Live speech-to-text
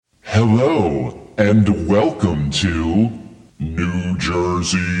Hello, and welcome to New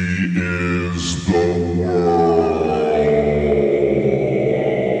Jersey is the World.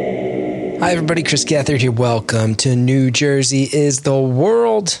 Hi everybody, Chris Gethard here. Welcome to New Jersey is the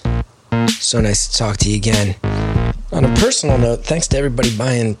World. So nice to talk to you again. On a personal note, thanks to everybody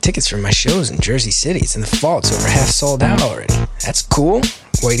buying tickets for my shows in Jersey City. It's in the fall. It's over half sold out already. That's cool.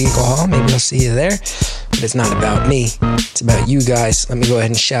 White Eagle Hall, maybe I'll see you there. But it's not about me. It's about you guys. Let me go ahead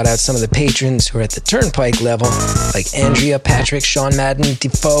and shout out some of the patrons who are at the Turnpike level, like Andrea, Patrick, Sean Madden,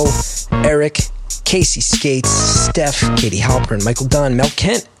 Defoe, Eric, Casey Skates, Steph, Katie Halpern, Michael Dunn, Mel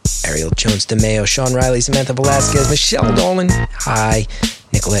Kent, Ariel Jones DeMeo, Sean Riley, Samantha Velasquez, Michelle Dolan, hi,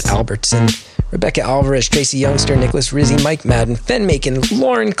 Nicolette Albertson, Rebecca Alvarez, Tracy Youngster, Nicholas Rizzi, Mike Madden, Fen Macon,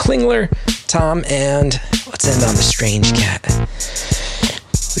 Lauren Klingler, Tom, and let's end on the Strange Cat.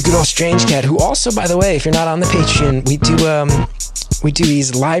 The good old Strange Cat, who also, by the way, if you're not on the Patreon, we do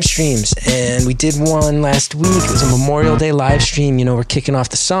these live streams, and we did one last week. It was a Memorial Day live stream. You know, we're kicking off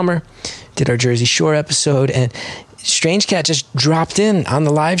the summer. Did our Jersey Shore episode, and Strange Cat just dropped in on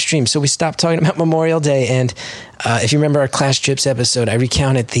the live stream, so we stopped talking about Memorial Day. And if you remember our Class Trips episode, I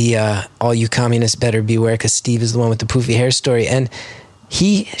recounted the all you communists better beware, because Steve is the one with the poofy hair story, and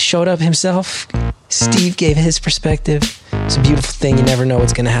he showed up himself. Steve gave his perspective. It's a beautiful thing. You never know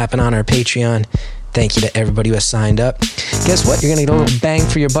what's going to happen on our Patreon. Thank you to everybody who has signed up. Guess what? You're going to get a little bang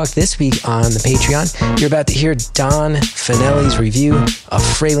for your buck this week on the Patreon. You're about to hear Don Finelli's review of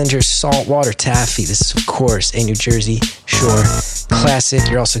Frailinger's Saltwater Taffy. This is, of course, a New Jersey Shore classic.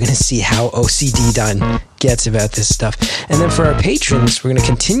 You're also going to see how OCD Don gets about this stuff. And then for our patrons, we're going to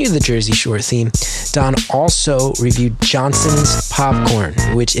continue the Jersey Shore theme. Don also reviewed Johnson's Popcorn,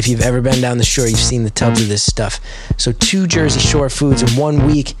 which if you've ever been down the shore, you've seen the tubs of this stuff. So 2 Jersey Shore foods in 1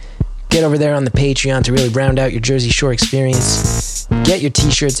 week. Get over there on the Patreon to really round out your Jersey Shore experience. Get your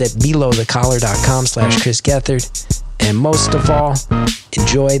t-shirts at belowthecollar.com/Chris Gethard. And most of all,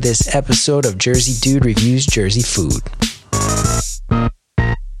 enjoy this episode of Jersey Dude Reviews Jersey Food.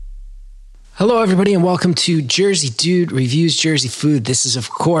 Hello, everybody, and welcome to Jersey Dude Reviews Jersey Food. This is, of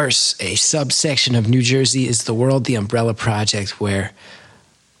course, a subsection of New Jersey is the World, the umbrella project, where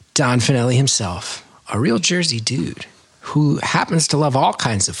Don Finelli himself, a real Jersey dude, who happens to love all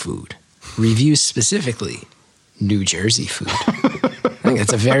kinds of food, reviews specifically New Jersey food. I think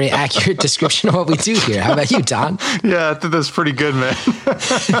that's a very accurate description of what we do here. How about you, Don? Yeah, I think that's pretty good, man.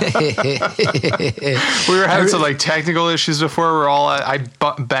 We were having some technical issues before. I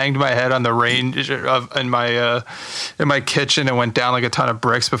banged my head on the range in my kitchen and went down like a ton of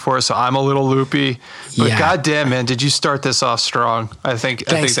bricks before, so I'm a little loopy. But yeah. Goddamn, man, did you start this off strong? I think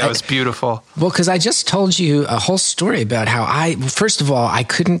that was beautiful. Well, because I just told you a whole story about how first of all, I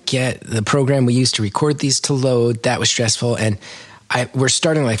couldn't get the program we used to record these to load. That was stressful, and we're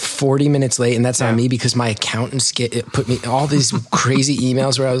starting like 40 minutes late, and that's on me because my accountants put me all these crazy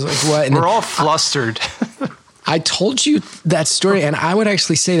emails where I was like, what? And we're all flustered. I told you that story, and I would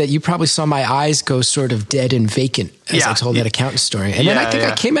actually say that you probably saw my eyes go sort of dead and vacant as I told that accountant story. And then I think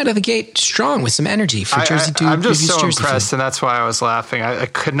I came out of the gate strong with some energy for Jersey Dude. I'm just so Jersey impressed, food. and that's why I was laughing. I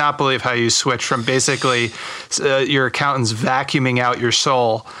could not believe how you switched from basically your accountants vacuuming out your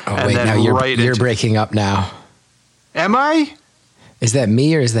soul. Oh, and wait, then now you're breaking up now. Am I? Is that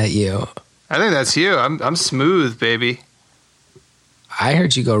me or is that you? I think that's you. I'm smooth, baby. I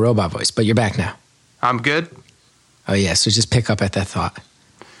heard you go robot voice, but you're back now. I'm good? Oh, yeah, so just pick up at that thought.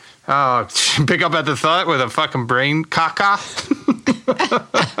 Oh, pick up at the thought with a fucking brain caca?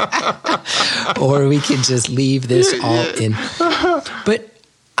 Or we can just leave this all in. But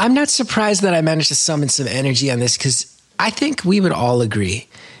I'm not surprised that I managed to summon some energy on this, because I think we would all agree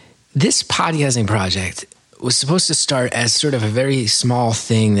this podcasting project was supposed to start as sort of a very small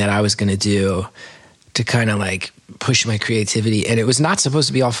thing that I was going to do to kind of like push my creativity. And it was not supposed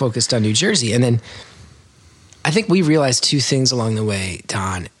to be all focused on New Jersey. And then I think we realized 2 things along the way,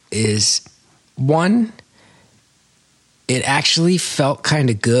 Don, is one, it actually felt kind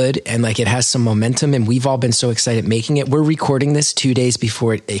of good and like it has some momentum, and we've all been so excited making it. We're recording this 2 days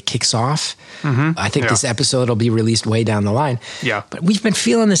before it kicks off. Mm-hmm. I think this episode will be released way down the line. Yeah. But we've been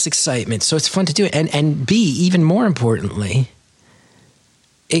feeling this excitement, so it's fun to do it. And B, even more importantly,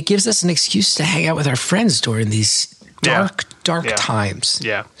 it gives us an excuse to hang out with our friends during these dark times.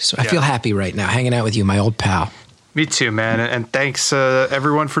 Yeah. So I feel happy right now hanging out with you, my old pal. Me too, man. And thanks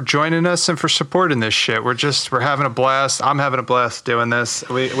everyone for joining us and for supporting this shit. We're having a blast. I'm having a blast doing this.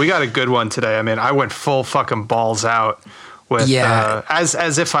 We got a good one today. I mean, I went full fucking balls out with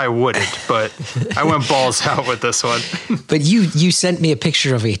as if I wouldn't, but I went balls out with this one. But you sent me a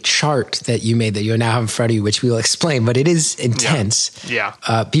picture of a chart that you made that you now have in front of you, which we will explain, but it is intense. Yeah.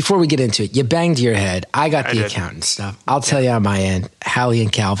 Before we get into it, you banged your head. I got the accountant stuff. I'll tell you on my end, Hallie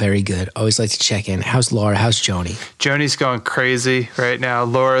and Cal, very good. Always like to check in. How's Laura? How's Joni? Joni's going crazy right now.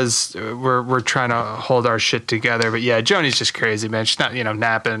 Laura's, we're trying to hold our shit together, but yeah, Joni's just crazy, man. She's not,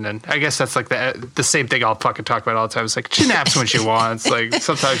 napping, and I guess that's like the same thing I'll fucking talk about all the time. It's like she naps when she wants. Like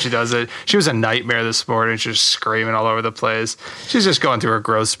sometimes she does it. She was a nightmare this morning. She's just screaming all over the place. She's just going through her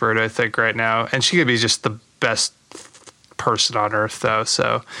growth spurt, I think, right now, and she could be just the best person on earth, though.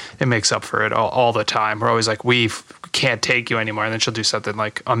 So it makes up for it all the time. We're always like, we can't take you anymore, and then she'll do something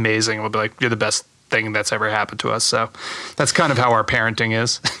like amazing. We'll be like, you're the best thing that's ever happened to us. So that's kind of how our parenting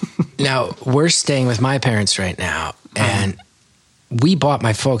is. Now we're staying with my parents right now, and we bought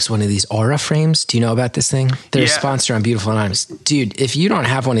my folks one of these Aura frames. Do you know about this thing? They're a sponsor on Beautiful Anonymous. Dude, if you don't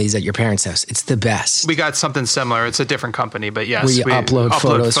have one of these at your parents' house, it's the best. We got something similar. It's a different company, but yes. Where you upload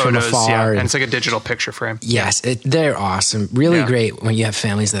photos from afar. Yeah, and it's like a digital picture frame. Yes, they're awesome. Really great when you have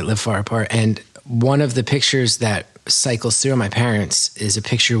families that live far apart. And one of the pictures that cycles through my parents is a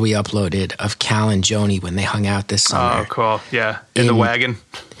picture we uploaded of Cal and Joni when they hung out this summer. Oh, cool. Yeah. In the wagon.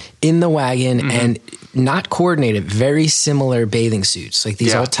 In the wagon, and not coordinated, very similar bathing suits, like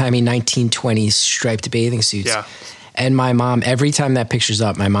these old-timey 1920s striped bathing suits. Yeah. And my mom, every time that picture's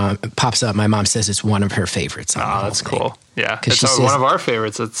up, my mom says it's one of her favorites. Oh, that's cool. Yeah. It's one of our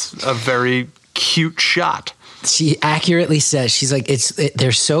favorites. It's a very cute shot. She accurately says, she's like,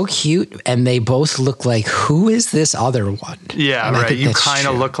 they're so cute, and they both look like, who is this other one? Yeah, and right. You kind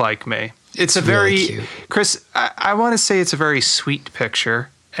of look like me. It's a very, really cute. Chris, I want to say it's a very sweet picture.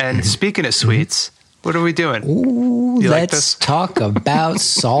 And speaking of sweets, what are we doing? Ooh, let's talk about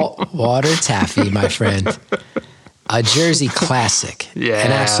saltwater taffy, my friend. A Jersey classic. Yeah.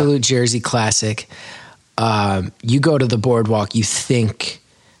 An absolute Jersey classic. You go to the boardwalk, you think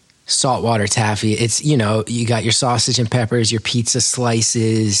saltwater taffy. It's, you got your sausage and peppers, your pizza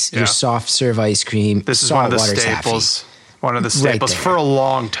slices, your soft serve ice cream. This is one of the staples. Taffy. One of the staples for a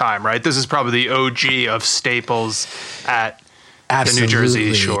long time, right? This is probably the OG of staples at the New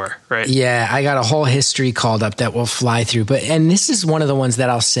Jersey shore, right? Yeah, I got a whole history called up that we'll fly through. And this is one of the ones that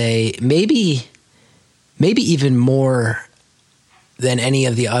I'll say maybe even more than any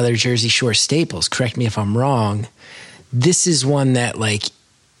of the other Jersey Shore staples. Correct me if I'm wrong. This is one that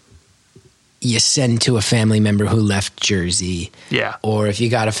you send to a family member who left Jersey. Yeah. Or if you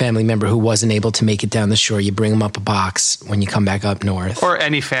got a family member who wasn't able to make it down the shore, you bring them up a box when you come back up north. Or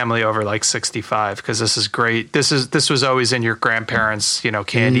any family over 65, because this is great. This was always in your grandparents',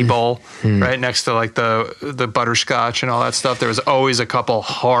 candy bowl, right next to the butterscotch and all that stuff. There was always a couple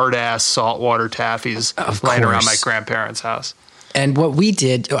hard ass saltwater taffies laying around my grandparents' house. And what we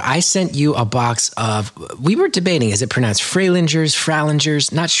did, I sent you a box of, we were debating, is it pronounced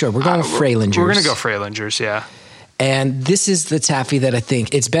Freilingers? Not sure. We're going Freilingers. We're going to go Freilingers, yeah. And this is the taffy that I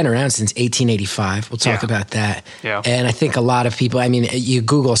think, it's been around since 1885. We'll talk about that. Yeah. And I think a lot of people, you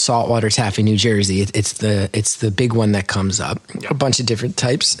Google saltwater taffy New Jersey, it's the big one that comes up. Yep. A bunch of different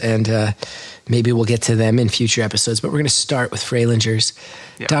types, and maybe we'll get to them in future episodes, but we're going to start with Freilingers.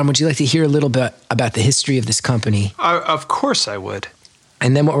 Yep. Don, would you like to hear a little bit about the history of this company? Of course I would.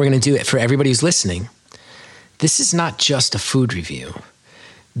 And then what we're going to do, for everybody who's listening, this is not just a food review.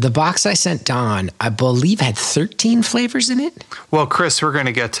 The box I sent Don, I believe, had 13 flavors in it. Well, Chris, we're going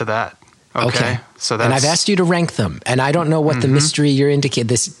to get to that. Okay. So and I've asked you to rank them, and I don't know what the mystery you're indicating,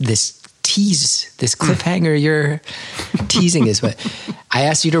 this tease, this cliffhanger you're teasing is, but I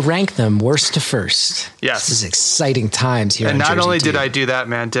asked you to rank them worst to first. Yes. This is exciting times here. And not only did I do that,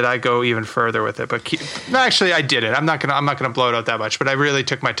 man, did I go even further with it, but actually I did it. I'm not going to blow it out that much, but I really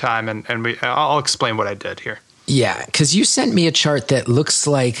took my time, and I'll explain what I did here. Yeah, because you sent me a chart that looks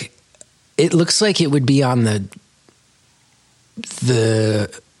like it would be on the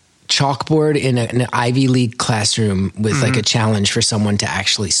chalkboard in an Ivy League classroom with a challenge for someone to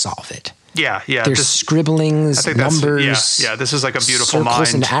actually solve it. Yeah. There's scribblings, numbers. Yeah, this is like a beautiful mind.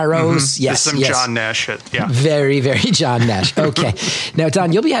 Circles and arrows. Yes, this is some John Nash shit. Yeah. Very, very John Nash. Okay. Now,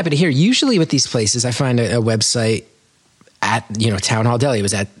 Don, you'll be happy to hear. Usually with these places, I find a website at, Town Hall Deli. It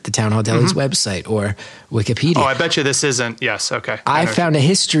was at the Town Hall Deli's website or Wikipedia. Oh, I bet you this isn't. Yes, okay. I found a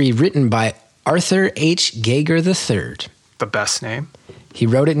history written by Arthur H. Gager III. The best name. He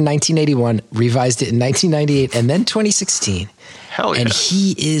wrote it in 1981, revised it in 1998, and then 2016. Hell yeah. And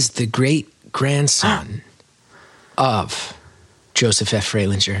he is the great-grandson of Joseph F.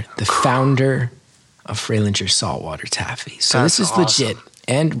 Freilinger, the founder of Freilinger Saltwater Taffy. So this is awesome. legit.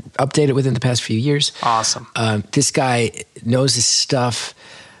 and updated within the past few years. Awesome. This guy knows his stuff.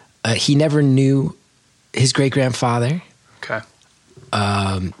 He never knew his great-grandfather. Okay.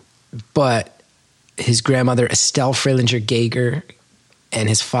 But his grandmother, Estelle Freilinger Gager, and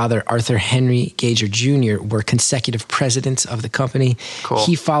his father, Arthur Henry Gager Jr., were consecutive presidents of the company. Cool.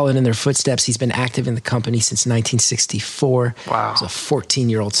 He followed in their footsteps. He's been active in the company since 1964. Wow. He was a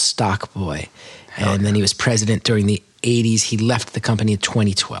 14-year-old stock boy. And then he was president during the 80s. He left the company in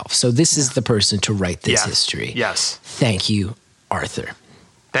 2012. So this is the person to write this history. Yes. Thank you, Arthur.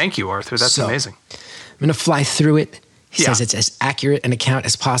 Thank you, Arthur. That's amazing. I'm going to fly through it. He Yeah. says it's as accurate an account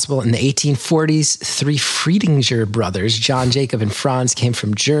as possible. In the 1840s, three Friedinger brothers, John, Jacob, and Franz, came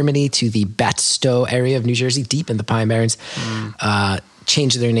from Germany to the Batstow area of New Jersey, deep in the Pine Barrens,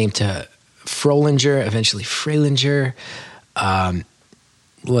 changed their name to Frolinger, eventually Freilinger.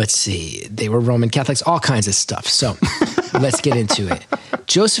 Let's see. They were Roman Catholics, all kinds of stuff. So let's get into it.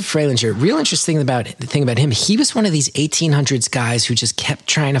 Joseph Freilinger, real interesting thing about him, he was one of these 1800s guys who just kept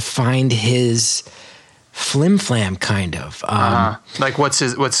trying to find his flim-flam, kind of. Like what's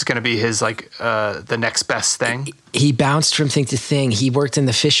going to be his the next best thing? He bounced from thing to thing. He worked in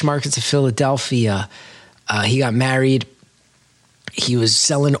the fish markets of Philadelphia. He got married. He was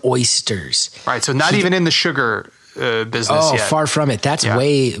selling oysters. Right, so not even in the sugar business yet. Far from it. That's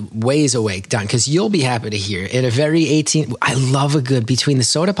ways away, Don, because you'll be happy to hear in a very I love a good, between the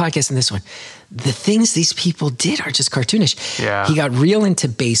Soda podcast and this one, the things these people did are just cartoonish. Yeah. He got real into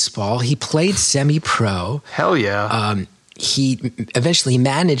baseball. He played semi-pro. Hell yeah. He eventually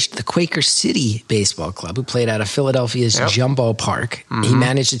managed the Quaker City Baseball Club, who played out of Philadelphia's Jumbo Park. Mm-hmm. He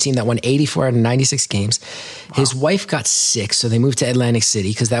managed a team that won 84 out of 96 games. Wow. His wife got sick, so they moved to Atlantic City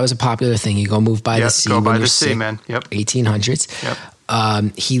because that was a popular thing. You go move by the sea. Go by the sick, sea, man. Yep. 1800s.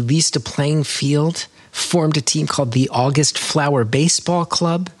 Yep. He leased a playing field, formed a team called the August Flower Baseball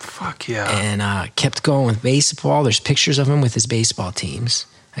Club. Fuck yeah. And kept going with baseball. There's pictures of him with his baseball teams.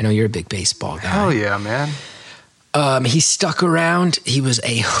 I know you're a big baseball guy. Hell yeah, man. He stuck around. He was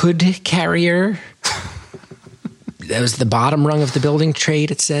a hood carrier. That was the bottom rung of the building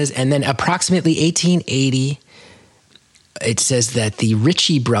trade, it says. And then approximately 1880, it says that the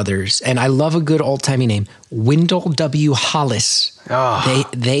Ritchie brothers, and I love a good old-timey name, Wendell W. Hollis. Oh,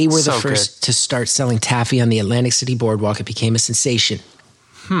 they were the so first to start selling taffy on the Atlantic City Boardwalk. It became a sensation.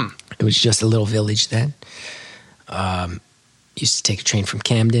 It was just a little village then. Used to take a train from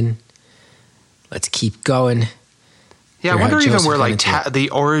Camden. Let's keep going. Yeah, I wonder even where the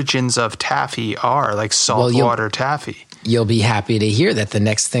origins of taffy are, like saltwater taffy. You'll be happy to hear that the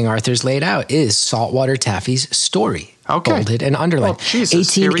next thing Arthur's laid out is saltwater taffy's story. Okay. Bolded and underlined. Oh,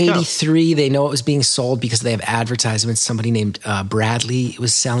 Jesus. 1883, they know it was being sold because they have advertisements. Somebody named Bradley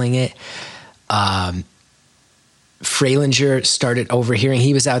was selling it. Freilinger started overhearing.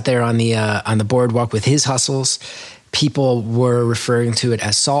 He was out there on the boardwalk with his hustles. People were referring to it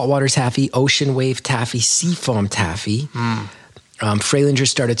as saltwater taffy, ocean wave taffy, seafoam taffy. Freilinger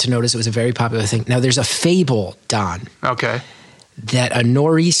started to notice it was a very popular thing. Now, there's a fable, Don, that a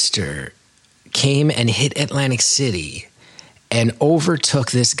nor'easter came and hit Atlantic City and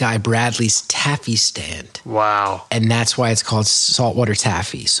overtook this guy Bradley's taffy stand. Wow. And that's why it's called saltwater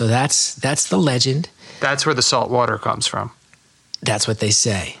taffy. So that's the legend. That's where the salt water comes from. That's what they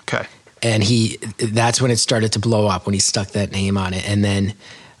say. Okay. And that's when it started to blow up, when he stuck that name on it. And then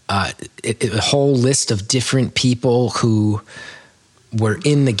a whole list of different people who were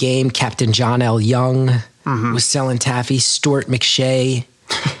in the game. Captain John L. Young was selling taffy. Stuart McShay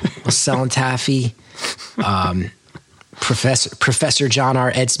was selling taffy. Professor John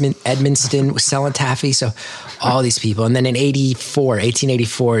R. Edmonston was selling taffy. So all these people. And then in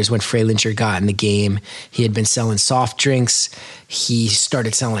 1884 is when Freilinger got in the game. He had been selling soft drinks. He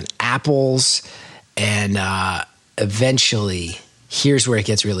started selling apples. And eventually, here's where it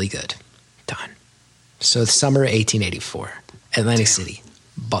gets really good. Done. So the summer of 1884, Atlantic City,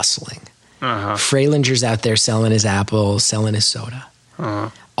 bustling. Freilinger's out there selling his apples, selling his soda.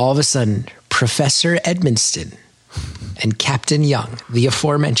 All of a sudden, Professor Edmonston and Captain Young, the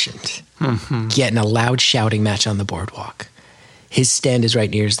aforementioned, get in a loud shouting match on the boardwalk. His stand is right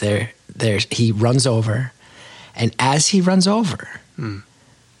near there. He runs over, and as he runs over,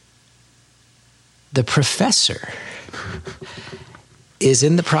 the professor is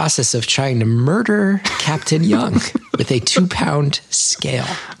in the process of trying to murder Captain Young with a 2-pound scale.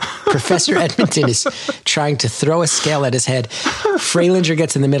 Professor Edmonton is trying to throw a scale at his head. Freilinger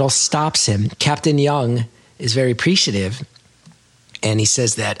gets in the middle, stops him. Captain Young is very appreciative, and he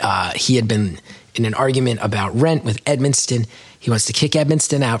says that he had been in an argument about rent with Edmonston. He wants to kick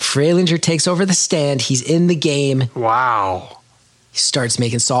Edmonston out. Freilinger takes over the stand. He's in the game. Wow. He starts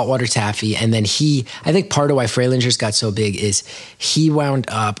making saltwater taffy, and then I think part of why Frailinger's got so big is he wound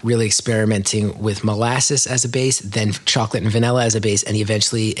up really experimenting with molasses as a base, then chocolate and vanilla as a base, and he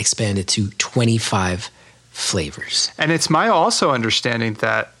eventually expanded to 25 flavors. And it's my also understanding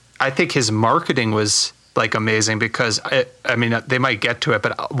that I think his marketing was like amazing because I mean, they might get to it,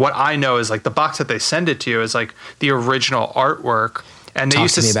 but what I know is like the box that they send it to you is like the original artwork. And they Talk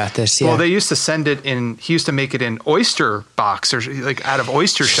used to me about this. Yeah. Well, they used to send it in. He used to make it in oyster box or like out of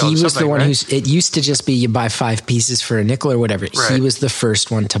oyster shells. He was the one right? it used to just be you buy 5 pieces for a nickel or whatever. Right. He was the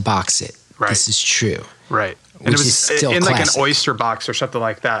first one to box it. Right. This is true. Right. And Which it was is still in classic. like an oyster box or something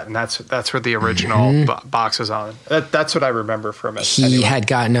like that, and that's where the original box was on. That's what I remember from it. He had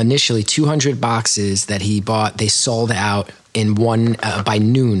gotten initially 200 boxes that he bought. They sold out in one by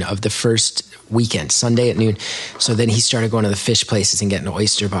noon of the first weekend, Sunday at noon. So then he started going to the fish places and getting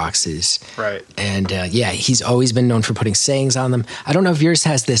oyster boxes. Right. And he's always been known for putting sayings on them. I don't know if yours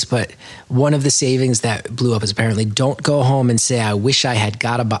has this, but one of the savings that blew up is apparently don't go home and say, I wish I had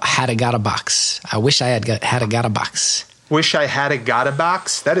got a box. I wish I had got a box. Wish I had got a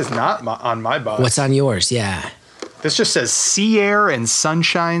box. That is not on my box. What's on yours? Yeah. This just says sea air and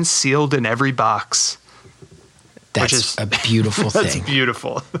sunshine sealed in every box. That's a beautiful thing. That's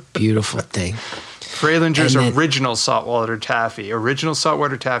beautiful. Beautiful thing. Frailinger's original saltwater taffy. Original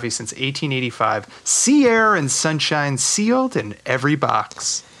saltwater taffy since 1885. Sea air and sunshine sealed in every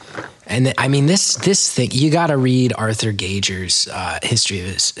box. And I mean, this thing, you got to read Arthur Gager's history of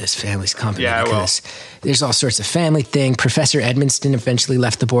his family's company. Yeah, because there's all sorts of family thing. Professor Edmonston eventually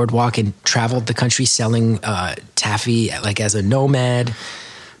left the boardwalk and traveled the country selling taffy like as a nomad.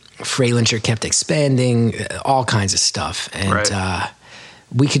 Frailinger kept expanding, all kinds of stuff. And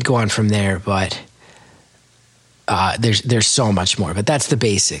we could go on from there, but there's so much more. But that's the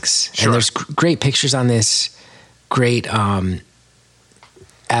basics. Sure. And there's great pictures on this, great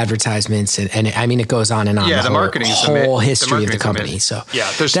advertisements, and I mean, it goes on and on. Yeah, the marketing is whole history of the company. So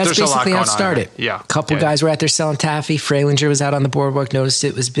yeah, that's there's a lot basically going how it started. on. Yeah, a couple guys were out there selling taffy. Frailinger was out on the boardwalk, noticed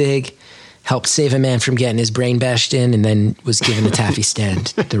it was big, helped save a man from getting his brain bashed in, and then was given the taffy stand.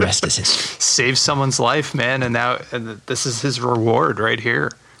 The rest is history. Save someone's life, man, and now this is his reward right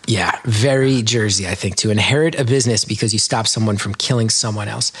here. Yeah, very Jersey, I think, to inherit a business because you stop someone from killing someone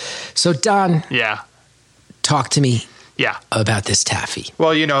else. So, Don, talk to me about this taffy.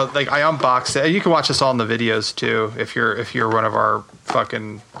 Well, you know, like I unboxed it. You can watch this all in the videos too if you're one of our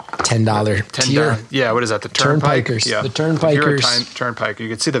fucking $10 tier. Yeah, what is that? The Turnpike? Turnpikers. Yeah. The Turnpikers. If you're a Turnpike, you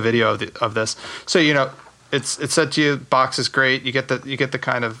can see the video of this. So, you know, it's said to you, box is great. You get the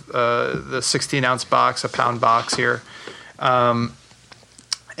kind of the 16-ounce box, a pound box here.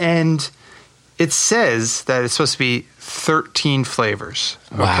 And it says that it's supposed to be 13 flavors.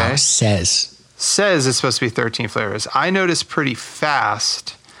 Okay? Wow, says it's supposed to be 13 flavors. I noticed pretty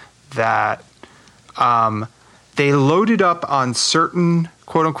fast that they loaded up on certain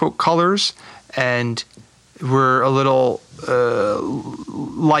quote-unquote colors and were a little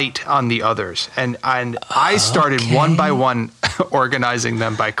light on the others. And I started one by one organizing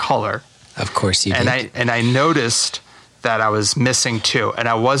them by color. Of course you did. And I noticed that I was missing 2, and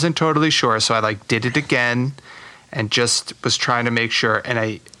I wasn't totally sure, so I did it again and just was trying to make sure,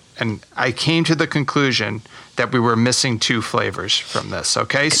 and I came to the conclusion that we were missing 2 flavors from this.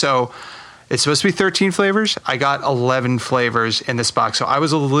 Okay, so it's supposed to be 13 flavors. I got 11 flavors in this box, so I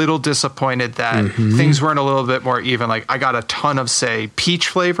was a little disappointed that things weren't a little bit more even. Like I got a ton of, say, peach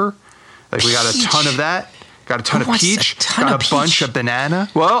flavor. Like we got a ton of that. Got a ton of peach. Got a bunch of banana.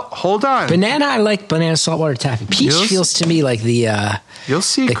 Well, hold on. Banana, I like banana saltwater taffy. Peach feels to me like the you'll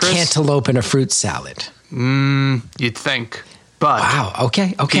see the Chris. Cantaloupe in a fruit salad. You'd think. But wow.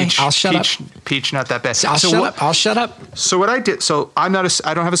 Okay. Peach, I'll shut up. Peach, not that bad. I'll shut up. So what I did. So I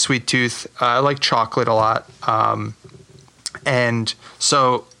don't have a sweet tooth. I like chocolate a lot. And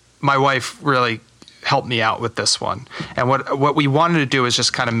so my wife really helped me out with this one. And what we wanted to do is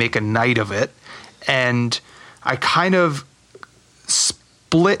just kind of make a night of it. And I kind of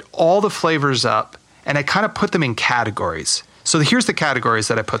split all the flavors up and I kind of put them in categories. So here's the categories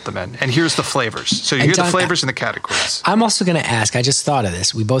that I put them in, and here's the flavors. So you hear the flavors and the categories. I'm also going to ask, I just thought of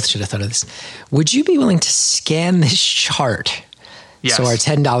this. We both should have thought of this. Would you be willing to scan this chart? Yes. So our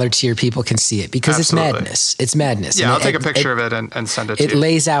 $10 tier people can see it because Absolutely. it's madness. It's madness. Yeah, I'll take a picture of it and send it to you. It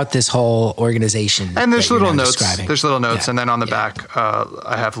lays out this whole organization. And there's little notes. Describing. There's little notes. And then on the back,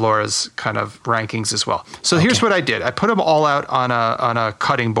 I have Laura's kind of rankings as well. So here's what I did. I put them all out on a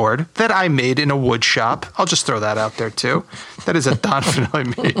cutting board that I made in a wood shop. I'll just throw that out there too. That is a Don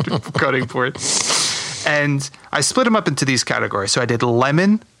Finelli made cutting board. And I split them up into these categories. So I did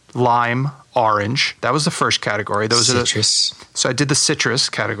lemon, lime, orange. That was the first category. Those citrus. So I did the citrus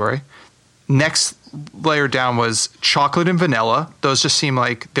category. Next layer down was chocolate and vanilla. Those just seem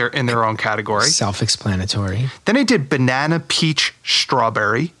like they're in their own category. Self-explanatory. Then I did banana, peach,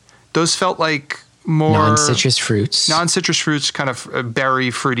 strawberry. Those felt like more non-citrus fruits. Non-citrus fruits, kind of berry,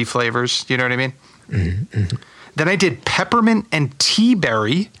 fruity flavors. You know what I mean? Mm-hmm. Then I did peppermint and tea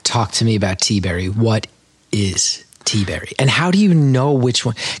berry. Talk to me about tea berry. What is tea berry? And how do you know which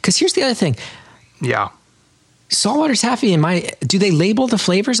one? Because here's the other thing. Yeah. Saltwater taffy, do they label the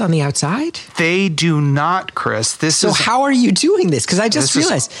flavors on the outside? They do not, Chris. So how are you doing this? Because I just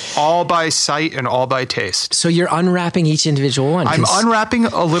realized. All by sight and all by taste. So you're unwrapping each individual one? I'm unwrapping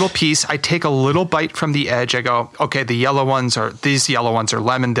a little piece. I take a little bite from the edge. I go, okay, these yellow ones are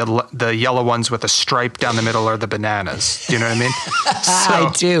lemon. The yellow ones with a stripe down the middle are the bananas. Do you know what I mean?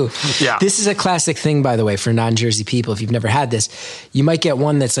 I do. Yeah. This is a classic thing, by the way, for non-Jersey people. If you've never had this, you might get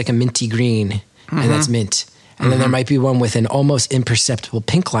one that's like a minty green, and that's mint. And then there might be one with an almost imperceptible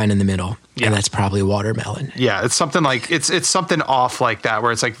pink line in the middle, and that's probably watermelon. Yeah, it's something like it's something off like that,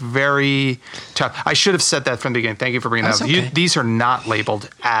 where it's like very tough. I should have said that from the beginning. Thank you for bringing that up. Okay. These are not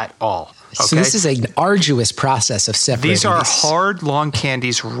labeled at all. Okay? So this is an arduous process of separating. These are hard, long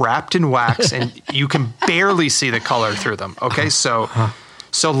candies wrapped in wax, and you can barely see the color through them. Okay, so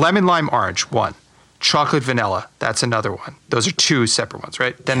lemon, lime, orange, one. Chocolate, vanilla, that's another one. Those are two separate ones,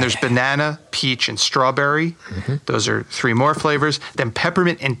 right? Then there's banana, peach, and strawberry. Those are three more flavors. Then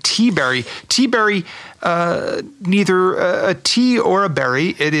peppermint and tea berry. Tea berry, neither a tea or a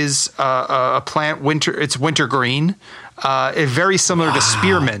berry. It is a plant, it's wintergreen. Very similar to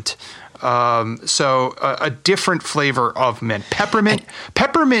spearmint. So a different flavor of mint.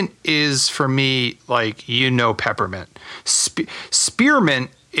 Peppermint is, for me, like, peppermint. Spearmint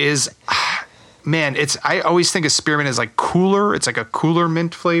is... Man, I always think of spearmint as like cooler. It's like a cooler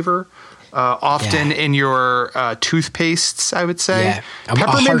mint flavor, often in your toothpastes, I would say. Yeah,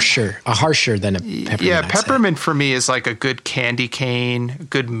 a harsher than a peppermint. Yeah, peppermint for me is like a good candy cane,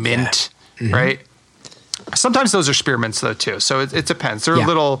 good mint, right? Sometimes those are spearmints though too, so it depends. They're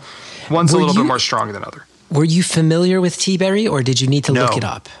one's a little bit more strong than other. Were you familiar with tea berry, or did you need to look it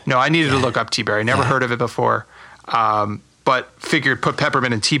up? No, I needed to look up tea berry. Never heard of it before. But figured put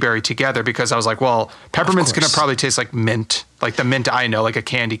peppermint and tea berry together because I was like, well, peppermint's going to probably taste like mint, like the mint I know, like a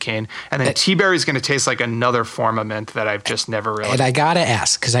candy cane. And then tea berry is going to taste like another form of mint that I've just never realized. And I got to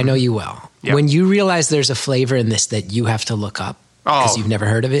ask, because I know you well. Yep. When you realize there's a flavor in this that you have to look up because you've never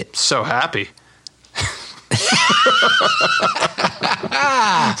heard of it. So happy.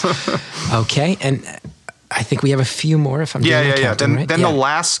 Okay. And I think we have a few more if I'm doing the counting right. Then the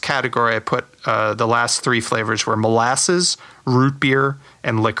last category I put, the last three flavors were molasses, root beer,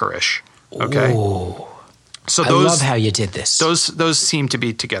 and licorice. Okay. Ooh. So I love how you did this. Those seem to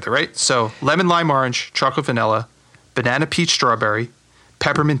be together, right? So lemon, lime, orange, chocolate, vanilla, banana, peach, strawberry,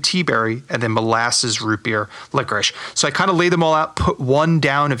 peppermint, tea berry, and then molasses, root beer, licorice. So I kind of laid them all out, put one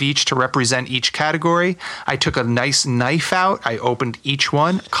down of each to represent each category. I took a nice knife out. I opened each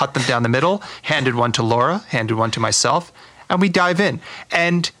one, cut them down the middle, handed one to Laura, handed one to myself, and we dive in.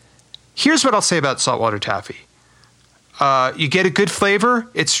 And here's what I'll say about saltwater taffy. You get a good flavor.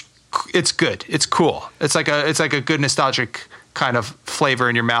 It's good. It's cool. It's like a good nostalgic kind of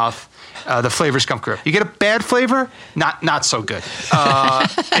flavor in your mouth. The flavors come through. You get a bad flavor, not so good.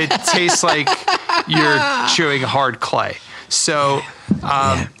 It tastes like you're chewing hard clay. So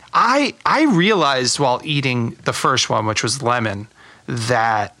I realized while eating the first one, which was lemon,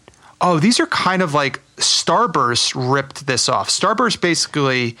 that these are kind of like Starburst ripped this off. Starburst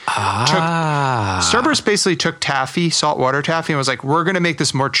basically took taffy, saltwater taffy, and was like, we're going to make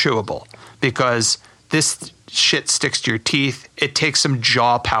this more chewable because this shit sticks to your teeth. It takes some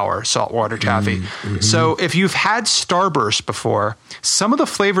jaw power, saltwater taffy. Mm-hmm. So if you've had Starburst before, some of the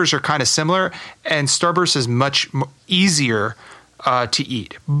flavors are kind of similar, and Starburst is much easier to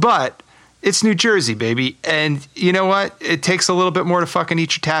eat. But it's New Jersey, baby. And you know what? It takes a little bit more to fucking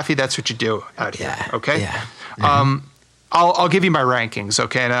eat your taffy. That's what you do out here, okay? Yeah. Mm-hmm. I'll give you my rankings,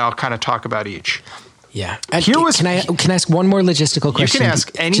 okay? And I'll kind of talk about each. Yeah. Can I ask one more logistical question? You can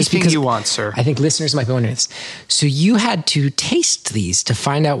ask anything you want, sir. I think listeners might be wondering this. So you had to taste these to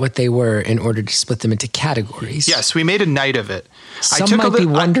find out what they were in order to split them into categories. Yes, we made a night of it. Some might be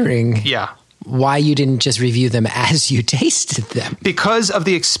wondering why you didn't just review them as you tasted them. Because of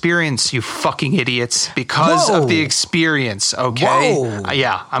the experience, you fucking idiots. Because of the experience, okay?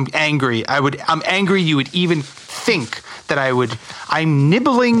 Yeah, I'm angry. I'm angry you would even think that I'm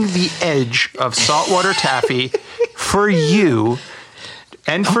nibbling the edge of saltwater taffy for you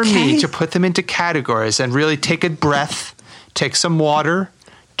and for me to put them into categories and really take a breath, take some water,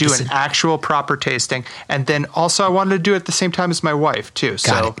 do an actual proper tasting. And then also I wanted to do it at the same time as my wife too.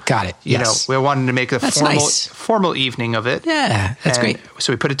 Got it. You know, we wanted to make a nice. formal evening of it. Yeah, that's great.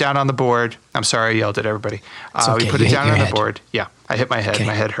 So we put it down on the board. I'm sorry I yelled at everybody. Okay. We put it down on the board. Yeah, I hit my head. Okay.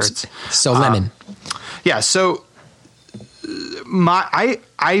 My head hurts. So lemon. Yeah, so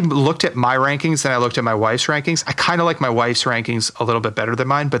I looked at my rankings and I looked at my wife's rankings. I kind of like my wife's rankings a little bit better than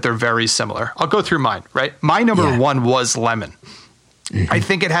mine, but they're very similar. I'll go through mine, right? My number one was lemon. Mm-hmm. I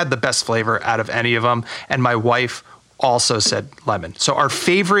think it had the best flavor out of any of them, and my wife also said lemon. So our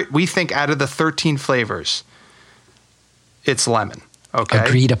favorite, we think, out of the 13 flavors, it's lemon. Okay,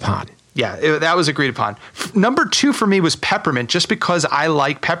 agreed upon. Yeah, that was agreed upon. Number 2 for me was peppermint, just because I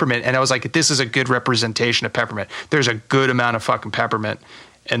like peppermint, and I was like, this is a good representation of peppermint. There's a good amount of fucking peppermint,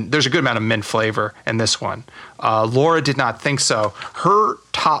 and there's a good amount of mint flavor in this one. Laura did not think so. Her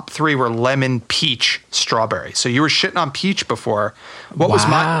top 3 were lemon, peach, strawberry. So you were shitting on peach before. What was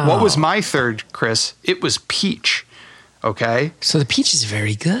my third, Chris? It was peach. Okay. So the peach is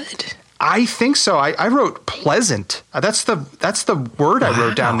very good. I think so. I wrote pleasant. That's the word I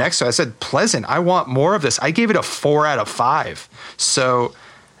wrote down next to it. I said pleasant. I want more of this. I gave it a 4 out of 5. So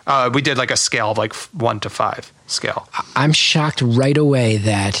we did like a scale of like 1 to 5 scale. I'm shocked right away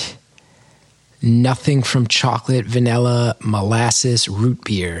that nothing from chocolate, vanilla, molasses, root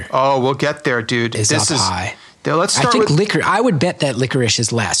beer. Oh, we'll get there, dude. This is high. Let's start with liquor. I would bet that licorice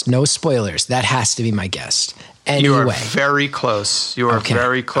is last. No spoilers. That has to be my guess. Anyway. You are very close.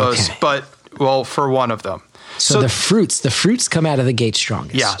 Very close. Okay. But, well, for one of them. So the fruits come out of the gate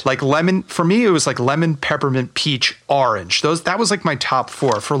strongest. Yeah, like lemon. For me, it was like lemon, peppermint, peach, orange. That was like my top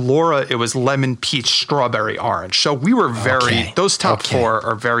 4. For Laura, it was lemon, peach, strawberry, orange. So we were those top 4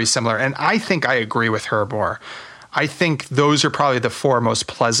 are very similar. And I think I agree with her more. I think those are probably the 4 most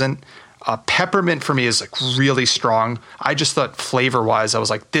pleasant. Peppermint for me is like really strong. I just thought flavor-wise, I was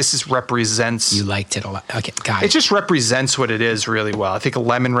like, represents. You liked it a lot. Okay, got it. It just represents what it is really well. I think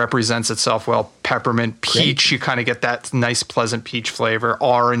lemon represents itself well. Peppermint, peach, you kind of get that nice, pleasant peach flavor.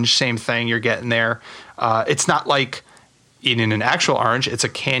 Orange, same thing. You're getting there. It's not like eating an actual orange. It's a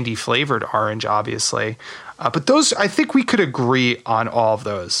candy-flavored orange, obviously. But those, I think we could agree on all of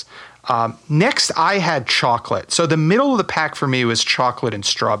those. Next, I had chocolate. So the middle of the pack for me was chocolate and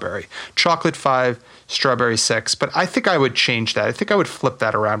strawberry. Chocolate 5, strawberry 6. But I think I would change that. I think I would flip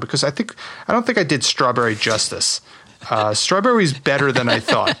that around because I don't think I did strawberry justice. Strawberry is better than I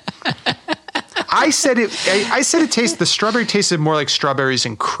thought. I said the strawberry tasted more like strawberries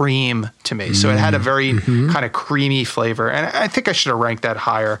and cream to me. So it had a very kind of creamy flavor. And I think I should have ranked that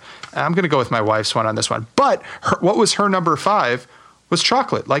higher. I'm going to go with my wife's one on this one. But what was her number 5 was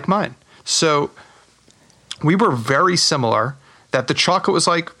chocolate, like mine. So we were very similar, that the chocolate was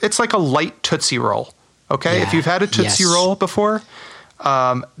like, it's like a light Tootsie Roll. Okay. Yeah, if you've had a Tootsie Roll before,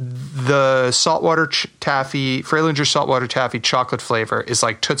 the saltwater taffy, Freilinger saltwater taffy chocolate flavor is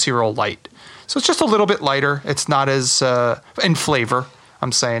like Tootsie Roll light. So it's just a little bit lighter. It's not as, in flavor,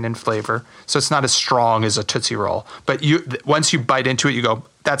 I'm saying in flavor. So it's not as strong as a Tootsie Roll. But once you bite into it, you go,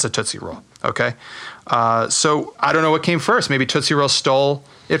 that's a Tootsie Roll. Okay. So I don't know what came first. Maybe Tootsie Roll stole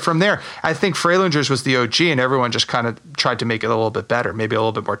it from there. I think Freilinger's was the OG, and everyone just kind of tried to make it a little bit better. Maybe a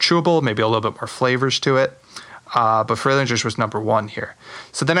little bit more chewable, maybe a little bit more flavors to it. But Freilinger's was number 1 here.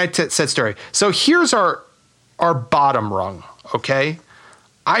 So then I said story. So here's our bottom rung. Okay.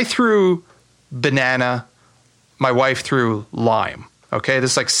 I threw banana. My wife threw lime. Okay.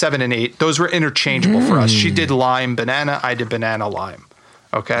 This is like 7 and 8. Those were interchangeable for us. She did lime, banana. I did banana, lime.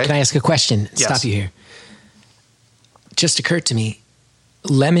 Okay. Can I ask a question? Yes. Stop you here. Just occurred to me,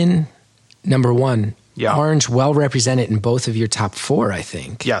 lemon, number 1. Yeah. Orange, well represented in both of your top 4, I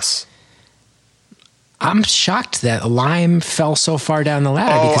think. Yes. I'm shocked that lime fell so far down the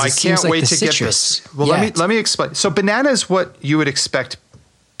ladder. Oh, because I can't wait to get this. Well, let me explain. So banana is what you would expect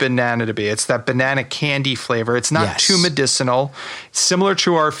banana to be. It's that banana candy flavor. It's not too medicinal. It's similar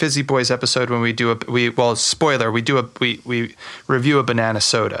to our Fizzy Boys episode when we spoiler, we review a banana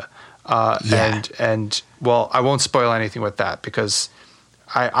soda. And well, I won't spoil anything with that because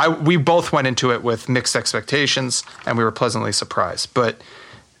we both went into it with mixed expectations and we were pleasantly surprised. But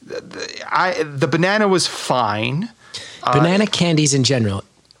the banana was fine. Banana candies in general,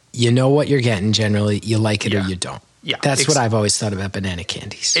 you know what you're getting generally. You like it or you don't. Yeah, that's what I've always thought about banana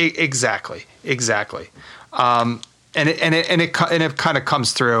candies. Exactly. And it kind of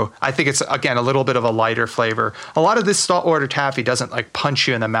comes through. I think it's again a little bit of a lighter flavor. A lot of this saltwater taffy doesn't like punch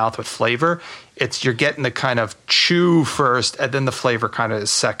you in the mouth with flavor. You're getting the kind of chew first, and then the flavor kind of is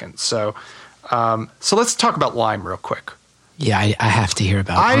second. So let's talk about lime real quick. Yeah, I have to hear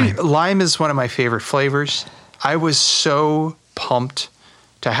about lime. Lime is one of my favorite flavors. I was so pumped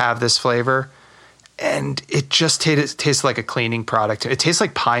to have this flavor. And it just tastes like a cleaning product. It tastes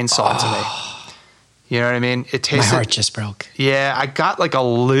like pine salt to me. You know what I mean? It tastes. My heart just broke. Yeah, I got like a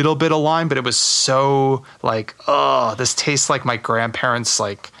little bit of lime, but it was so like, oh, this tastes like my grandparents,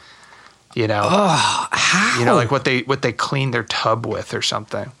 like, you know, how? You know, like what they clean their tub with or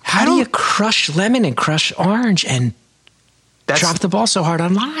something. How do you crush lemon and crush orange and drop the ball so hard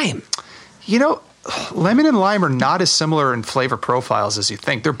on lime? You know, lemon and lime are not as similar in flavor profiles as you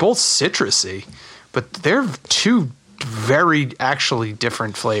think. They're both citrusy, but they're two very actually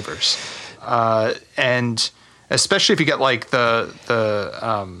different flavors. And especially if you get like the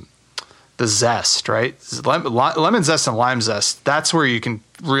zest, right? Lemon zest and lime zest. That's where you can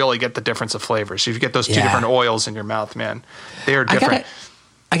really get the difference of flavors. If you get those two different oils in your mouth, man, they are different.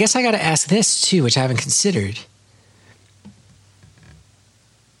 I guess I got to ask this too, which I haven't considered.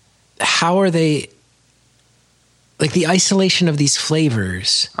 How are they, like the isolation of these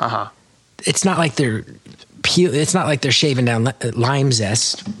flavors? It's not like they're shaving down lime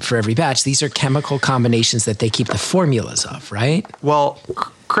zest for every batch. These are chemical combinations that they keep the formulas of, right? Well,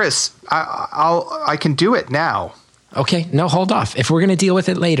 Chris, I can do it now. Okay, no, hold off. If we're going to deal with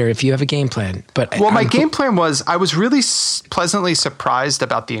it later, if you have a game plan. But my game plan was I was really pleasantly surprised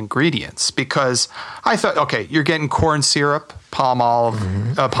about the ingredients because I thought, okay, you're getting corn syrup, palm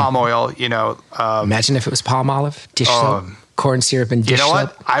oil, you know. Imagine if it was palm olive, dish soap, corn syrup, and dish soap. You know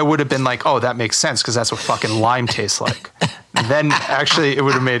what? I would have been like, oh, that makes sense because that's what fucking lime tastes like. Then actually it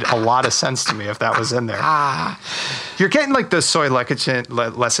would have made a lot of sense to me if that was in there. You're getting like the soy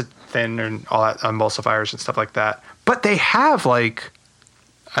lecithin and all that emulsifiers and stuff like that. But they have like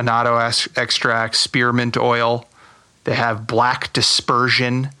annatto extract, spearmint oil. They have black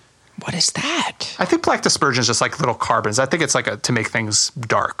dispersion. What is that? I think black dispersion is just like little carbons. I think it's like to make things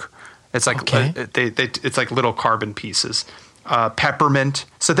dark. It's like it's like little carbon pieces. Peppermint.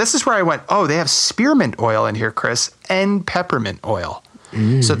 So this is where I went, oh, they have spearmint oil in here, Chris, and peppermint oil.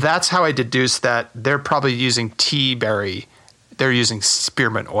 So that's how I deduced that they're probably using tea berry. They're using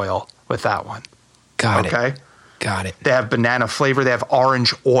spearmint oil with that one. Got it. They have banana flavor. They have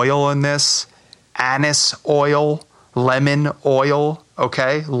orange oil in this, anise oil, lemon oil,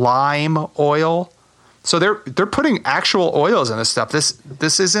 okay, lime oil. So they're putting actual oils in this stuff.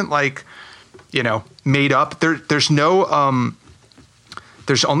 This isn't like, you know, made up. There's no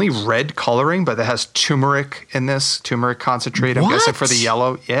there's only red coloring, but it has turmeric in this, turmeric concentrate. I'm guessing for the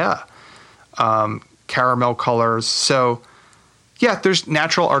yellow. Yeah. Caramel colors. So yeah, there's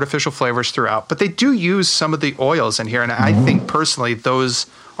natural artificial flavors throughout, but they do use some of the oils in here. And I think personally, those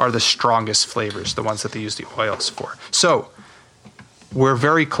are the strongest flavors, the ones that they use the oils for. So we're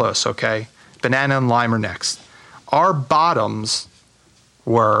very close. Okay. Banana and lime are next. Our bottoms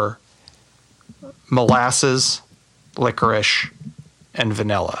were molasses, licorice, and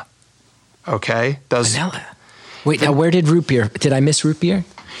vanilla. Okay? Vanilla. Wait, now where did root beer? Did I miss root beer?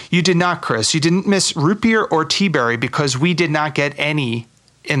 You did not, Chris. You didn't miss root beer or tea berry because we did not get any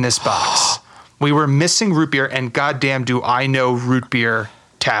in this box. We were missing root beer, and goddamn do I know root beer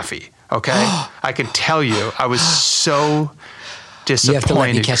taffy. Okay? I can tell you, I was so disappointed. You have to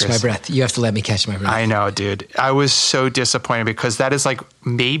let me catch Chris. my breath. You have to let me catch my breath. I know, dude. I was so disappointed because that is like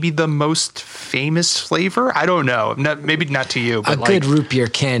maybe the most famous flavor. I don't know. Maybe not to you, but a good root beer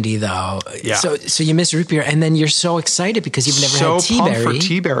candy, though. Yeah. So you miss root beer, and then you're so excited because you've never had tea berry. So pumped for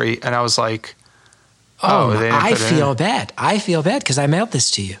tea berry, and I was like, I feel bad. I feel bad because I mailed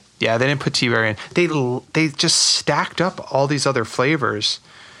this to you. Yeah, they didn't put tea berry in. They just stacked up all these other flavors.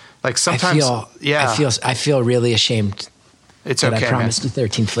 Like sometimes, I feel really ashamed. It's okay, I promised you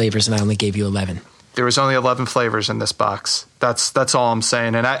 13 flavors and I only gave you 11. There was only 11 flavors in this box. That's all I'm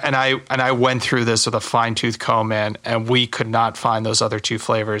saying. And I went through this with a fine-tooth comb, man, and we could not find those other two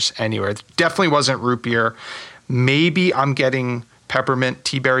flavors anywhere. It definitely wasn't root beer. Maybe I'm getting peppermint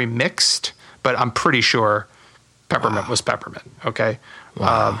tea berry mixed, but I'm pretty sure peppermint was peppermint. Okay.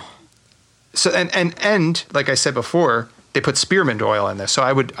 Wow. So and like I said before, they put spearmint oil in this, so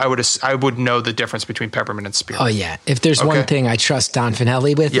I would know the difference between peppermint and spearmint. Oh yeah, if there's one thing I trust Don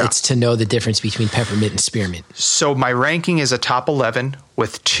Finelli with, it's to know the difference between peppermint and spearmint. So my ranking is a top 11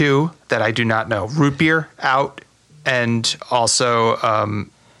 with 2 that I do not know: root beer out, and also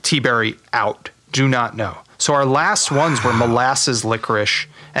tea berry out. Do not know. So our last ones were molasses, licorice,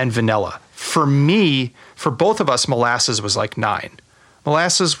 and vanilla. For me, for both of us, molasses was like 9.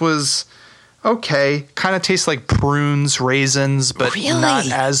 Molasses was okay, kind of tastes like prunes, raisins, but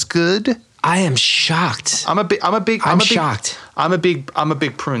not as good. I am shocked. I'm shocked. I'm a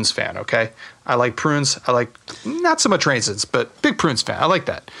big prunes fan. Okay, I like prunes. I like not so much raisins, but big prunes fan. I like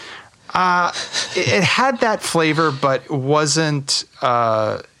that. It had that flavor, but it wasn't.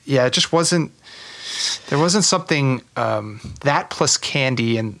 It just wasn't. There wasn't something that plus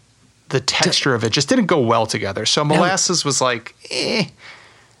candy and the texture of it just didn't go well together. So molasses was like, eh.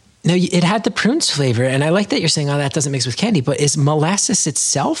 No, it had the prunes flavor, and I like that you're saying, "Oh, that doesn't mix with candy." But does molasses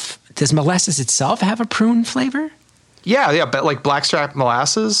itself have a prune flavor? Yeah, but like blackstrap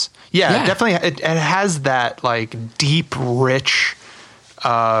molasses, definitely. It has that like deep, rich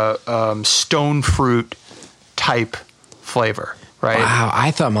stone fruit type flavor, right? Wow,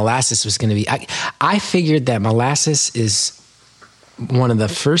 I thought molasses was going to be. I figured that molasses is one of the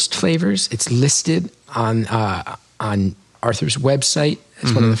first flavors. It's listed on Arthur's website.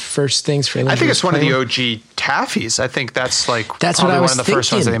 It's one of the first things for. I think it's one of the OG taffies. I think that's what probably one of the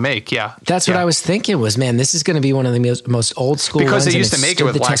first ones they make. Yeah, that's what I was thinking. Was man, this is going to be one of the most old school because ones, they used to make it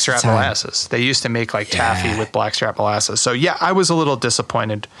with blackstrap molasses. They used to make like taffy with blackstrap molasses. So yeah, I was a little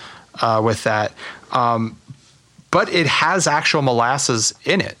disappointed with that. But it has actual molasses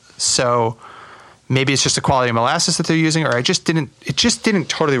in it, so maybe it's just the quality of molasses that they're using, or it just didn't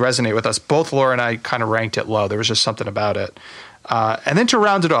totally resonate with us. Both Laura and I kind of ranked it low. There was just something about it. And then to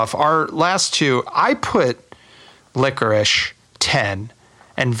round it off, our last two, I put licorice 10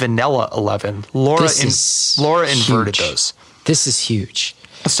 and vanilla 11. Laura inverted those. This is huge.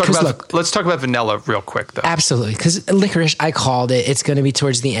 Let's talk about vanilla real quick, though. Absolutely, because licorice, I called it. It's going to be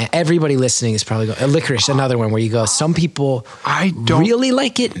towards the end. Everybody listening is probably going. Licorice, another one where you go. Some people really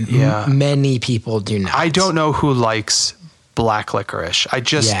like it. Yeah, many people do not. I don't know who likes black licorice. I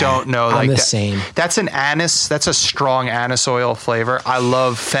just don't know. I'm the same. That's an anise. That's a strong anise oil flavor. I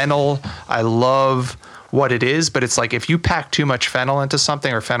love fennel. I love what it is, but it's like if you pack too much fennel into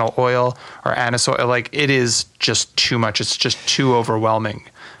something, or fennel oil or anise oil, like it is just too much. It's just too overwhelming.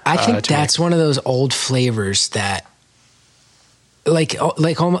 I think that's one of those old flavors that like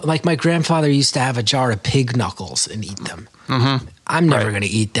my grandfather used to have a jar of pig knuckles and eat them. Mm-hmm. I'm never going to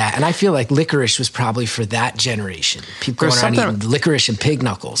eat that. And I feel like licorice was probably for that generation. People going around eating licorice and pig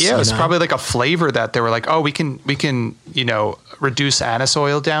knuckles. Yeah, it's probably like a flavor that they were like, oh, we can reduce anise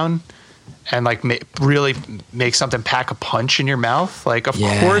oil down and like really make something pack a punch in your mouth. Like, of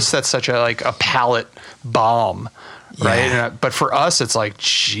course, that's such a palate balm. Right. Yeah. But for us, it's like,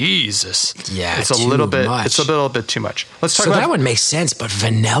 Jesus. Yeah. It's a little bit too much. Let's talk about that would make sense, but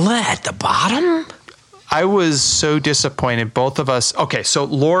vanilla at the bottom? I was so disappointed. Both of us. Okay. So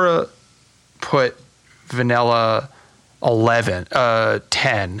Laura put vanilla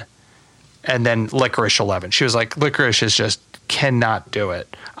 10, and then licorice 11. She was like, licorice is just cannot do it.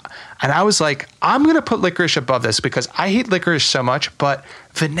 And I was like, I'm going to put licorice above this because I hate licorice so much, but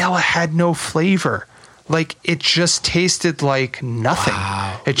vanilla had no flavor. Like, it just tasted like nothing.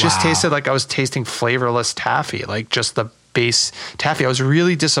 Wow. It just tasted like I was tasting flavorless taffy, like just the base taffy. I was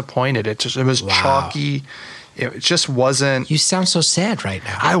really disappointed. It was chalky. It just wasn't. You sound so sad right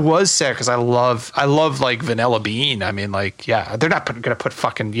now. I was sad because I love like vanilla bean. I mean, like, yeah, they're not going to put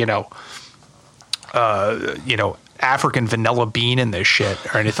fucking, African vanilla bean in this shit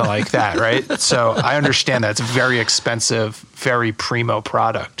or anything like that, right? So I understand that it's a very expensive, very primo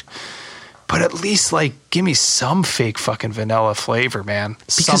product. But at least, like, give me some fake fucking vanilla flavor, man.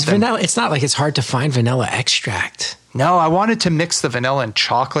 Because vanilla, it's not like it's hard to find vanilla extract. No, I wanted to mix the vanilla and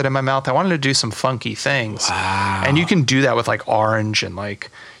chocolate in my mouth. I wanted to do some funky things. Wow. And you can do that with, like, orange and, like,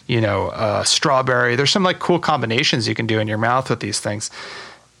 strawberry. There's some, like, cool combinations you can do in your mouth with these things.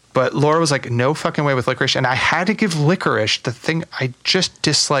 But Laura was like, no fucking way with licorice. And I had to give licorice, the thing I just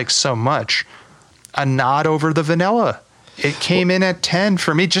dislike so much, a nod over the vanilla. It came in at 10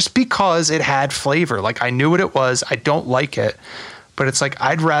 for me just because it had flavor. Like, I knew what it was. I don't like it. But it's like,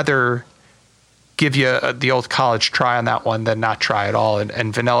 I'd rather give you the old college try on that one than not try at all.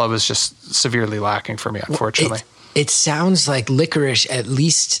 And vanilla was just severely lacking for me, unfortunately. It sounds like licorice at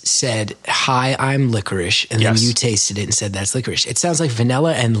least said, hi, I'm licorice. And then you tasted it and said, that's licorice. It sounds like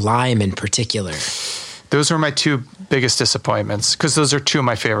vanilla and lime in particular. Those were my two biggest disappointments because those are two of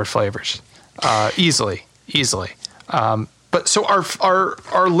my favorite flavors. Easily. But so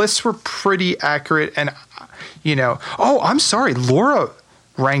our lists were pretty accurate, and I'm sorry, Laura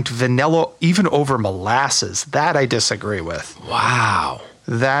ranked vanilla even over molasses. That I disagree with. Wow.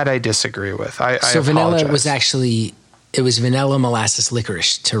 That I disagree with. I vanilla was actually, it was vanilla, molasses,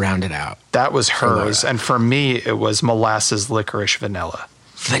 licorice to round it out. That was hers, and for me it was molasses, licorice, vanilla.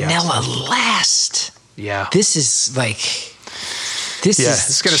 Vanilla last. Yeah. This is like.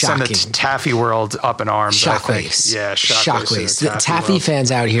 It's going to send the taffy world up in arms. Shockwaves. Yeah, shockwaves. The taffy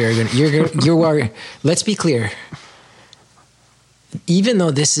fans out here, you're let's be clear. Even though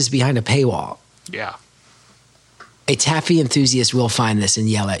this is behind a paywall, A taffy enthusiast will find this and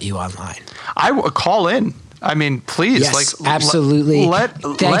yell at you online. I will call in. I mean, please. Yes, absolutely.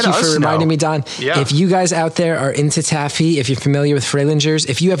 Thank you for reminding me, Don. Yeah. If you guys out there are into taffy, if you're familiar with Freilingers,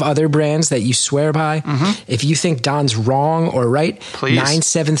 if you have other brands that you swear by, if you think Don's wrong or right, please.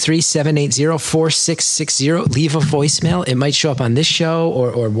 973-780-4660. Leave a voicemail. It might show up on this show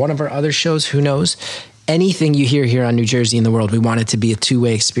or one of our other shows. Who knows? Anything you hear here on New Jersey and the World, we want it to be a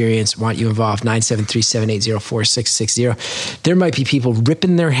two-way experience. Want you involved. 973-780-4660. There might be people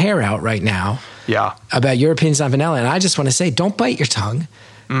ripping their hair out right now. Yeah. About your opinions on vanilla. And I just want to say, don't bite your tongue.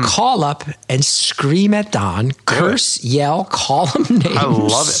 Call up and scream at Don. Curse, yell, call him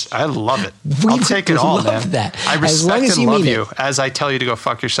names. I love it. I'll take it all, man. That. I respect and love you. As I tell you to go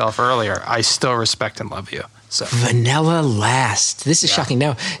fuck yourself earlier, I still respect and love you. So vanilla last. This is shocking.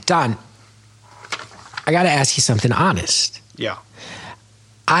 Now, Don, I got to ask you something honest. Yeah.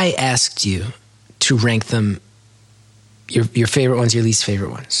 I asked you to rank them, your favorite ones, your least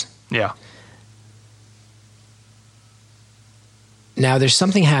favorite ones. Yeah. Now, there's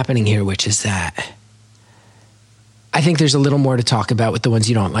something happening here, which is that I think there's a little more to talk about with the ones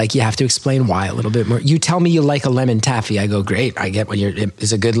you don't like. You have to explain why a little bit more. You tell me you like a lemon taffy. I go, great. I get it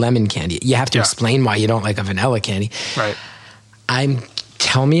is a good lemon candy. You have to explain why you don't like a vanilla candy. Right.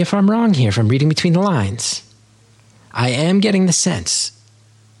 Tell me if I'm wrong here, if I'm reading between the lines. I am getting the sense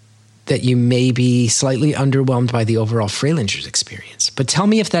that you may be slightly underwhelmed by the overall Freilingers experience. But tell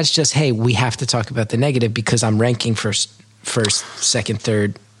me if that's just, hey, we have to talk about the negative because I'm ranking first, second,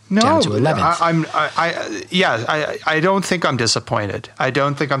 third, down to 11th. I don't think I'm disappointed. I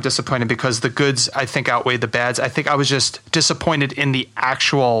don't think I'm disappointed because the goods, I think, outweigh the bads. I think I was just disappointed in the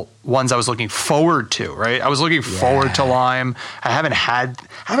actual ones I was looking forward to, right? I was looking forward to lime. I haven't had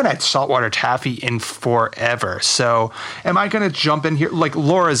saltwater taffy in forever. So am I going to jump in here? Like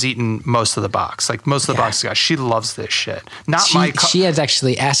Laura's eaten most of the box. Like most of the box, guys. She loves this shit. She has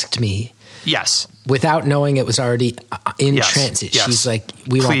actually asked me. Yes. Without knowing it was already in transit. Yes. She's like,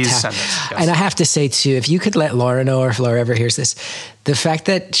 we want Please taffy. send us. Yes. And I have to say, too, if you could let Laura know, or if Laura ever hears this, the fact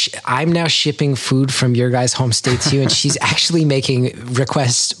that I'm now shipping food from your guys' home state to you, and she's actually making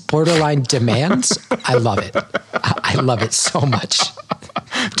requests, borderline demands, I love it. I love it so much.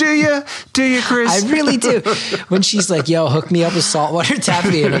 Do you, Chris? I really do. When she's like, yo, hook me up with saltwater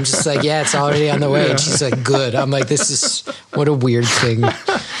taffy. And I'm just like, yeah, it's already on the way. And she's like, good. I'm like, what a weird thing.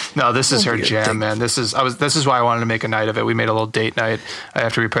 No, this is her jam, man. This is why I wanted to make a night of it. We made a little date night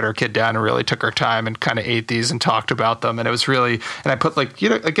after we put our kid down and really took our time and kind of ate these and talked about them. And it was really, and I put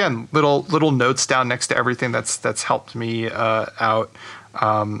again, little notes down next to everything that's helped me out.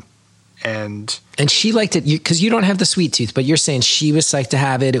 And she liked it because you don't have the sweet tooth, but you're saying she was psyched to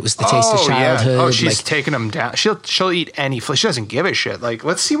have it. It was the taste of childhood. Yeah. Oh, she's taking them down. She'll eat any flavor. She doesn't give a shit. Like,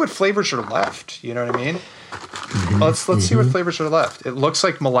 let's see what flavors are left. You know what I mean? Mm-hmm. Let's see what flavors are left. It looks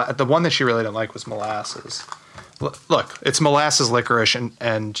like the one that she really didn't like was molasses. Look, it's molasses, licorice,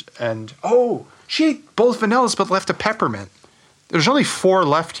 and she ate both vanillas but left a peppermint. There's only 4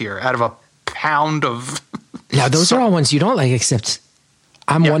 left here out of a pound of. Now those are all ones you don't like, except.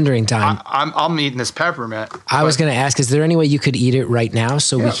 I'm wondering, Don. I'm eating this peppermint. I was going to ask, is there any way you could eat it right now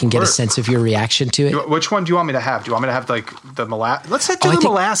so we can get a sense of your reation to it? Which one do you want me to have? Do you want me to have like the molasses? Let's do the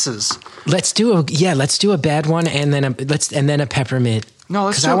molasses. Let's do a bad one and then a peppermint. No,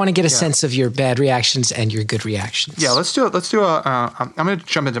 because I want to get a sense of your bad reactions and your good reactions. Yeah, let's do it. I'm going to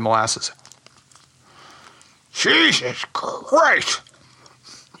jump into molasses. Jesus Christ.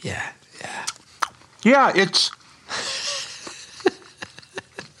 Yeah. Yeah, it's.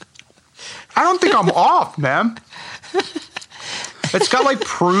 I don't think I'm off, man. It's got like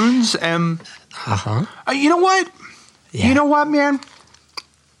prunes and. You know what? Yeah. You know what, man?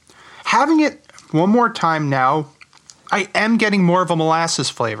 Having it one more time now, I am getting more of a molasses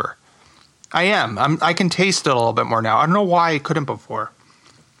flavor. I am. I can taste it a little bit more now. I don't know why I couldn't before.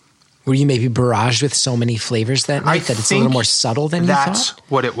 Were you maybe barraged with so many flavors that night that it's a little more subtle than you thought? That's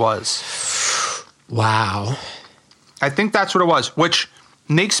what it was. Wow. I think that's what it was, which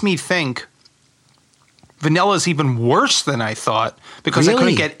makes me think vanilla is even worse than I thought because I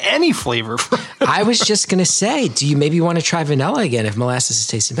couldn't get any flavor from it. I was just going to say, do you maybe want to try vanilla again if molasses is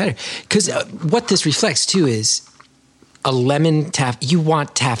tasting better? Because what this reflects, too, is a lemon taffy. You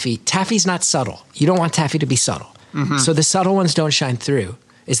want taffy. Taffy's not subtle. You don't want taffy to be subtle. Mm-hmm. So the subtle ones don't shine through.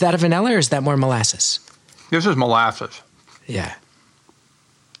 Is that a vanilla or is that more molasses? This is molasses. Yeah.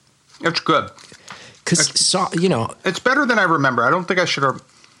 It's good. Because, it's better than I remember. I don't think I should have.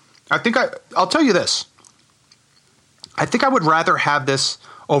 I'll tell you this. I think I would rather have this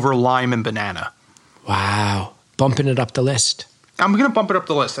over lime and banana. Wow. Bumping it up the list. I'm going to bump it up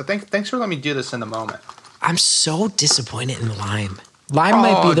the list. Thanks for letting me do this in the moment. I'm so disappointed in lime. Lime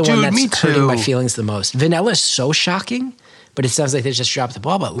might be the one that's hurting my feelings the most. Vanilla is so shocking, but it sounds like they just dropped the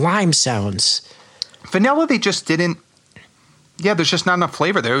ball. But lime sounds... Vanilla, they just didn't... Yeah, there's just not enough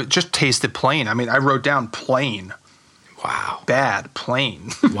flavor there. It just tasted plain. I mean, I wrote down plain. Wow. Bad,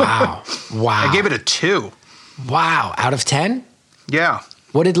 plain. Wow. Wow. I gave it a 2. Wow. Out of 10? Yeah.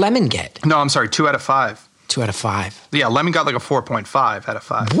 What did lemon get? No, I'm sorry, 2 out of 5. 2 out of 5. Yeah, lemon got like a 4.5 out of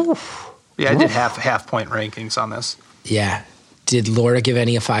 5. Oof. Yeah, I did half point rankings on this. Yeah. Did Laura give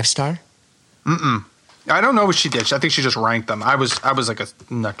any a 5-star? Mm-mm. I don't know what she did. I think she just ranked them. I was like a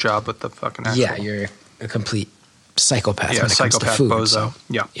nut job with the fucking actual. Yeah, you're a complete psychopath Yeah, when it comes to food. bozo. So.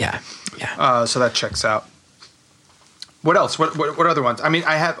 Yeah. Yeah. So that checks out. What else? What other ones? I mean,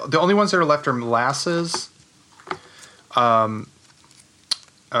 I have the only ones that are left are molasses,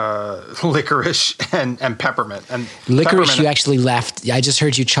 licorice, and peppermint. And licorice, you actually laughed. I just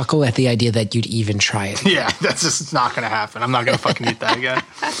heard you chuckle at the idea that you'd even try it. Yeah, that's just not going to happen. I'm not going to fucking eat that again.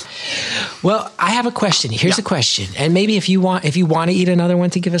 Well, I have a question. Here's a question, and maybe if you want to eat another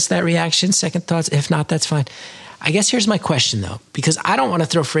one to give us that reaction, second thoughts. If not, that's fine. I guess here's my question though, because I don't want to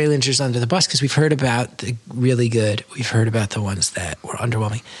throw Freilingers under the bus because we've heard about the really good. We've heard about the ones that were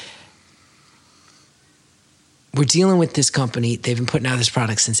underwhelming. We're dealing with this company. They've been putting out this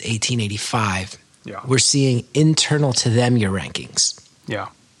product since 1885. Yeah. We're seeing internal to them your rankings. Yeah.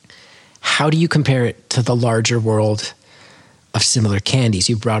 How do you compare it to the larger world of similar candies?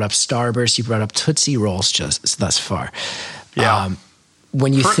 You brought up Starburst. You brought up Tootsie Rolls just thus far. Yeah.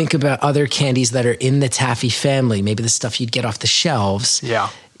 When you think about other candies that are in the taffy family, maybe the stuff you'd get off the shelves,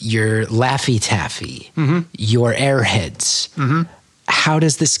 your Laffy Taffy, your Airheads, how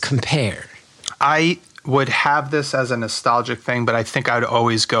does this compare? I would have this as a nostalgic thing, but I think I'd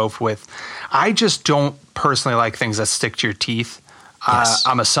always go with, I just don't personally like things that stick to your teeth. Yes.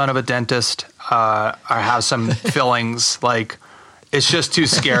 I'm a son of a dentist. I have some fillings, like, it's just too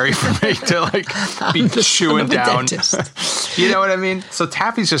scary for me to like be chewing down. You know what I mean? So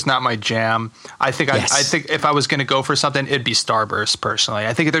taffy's just not my jam. I think I think if I was going to go for something, it'd be Starburst personally.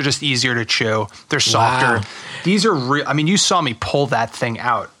 I think they're just easier to chew. They're softer. Wow. These are real. I mean, you saw me pull that thing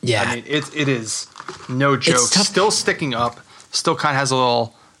out. Yeah. I mean, it is no joke. Still sticking up. Still kind of has a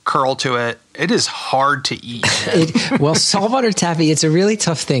little curl to it. It is hard to eat. Well, saltwater taffy, it's a really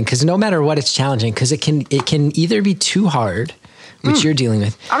tough thing because no matter what, it's challenging because it can either be too hard, which you're dealing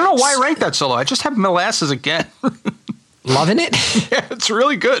with. I don't know why I ranked that so low. I just have molasses again. Loving it? Yeah, it's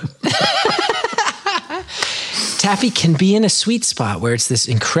really good. Taffy can be in a sweet spot where it's this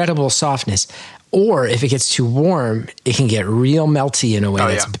incredible softness. Or if it gets too warm, it can get real melty in a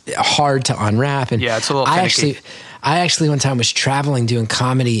way that's hard to unwrap. And yeah, it's a little finicky. I actually one time was traveling doing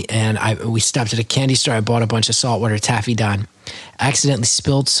comedy and we stopped at a candy store. I bought a bunch of saltwater taffy Don. I accidentally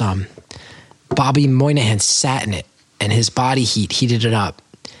spilled some. Bobby Moynihan sat in it and his body heat heated it up.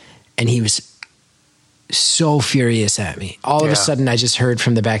 And he was so furious at me. All of a sudden, I just heard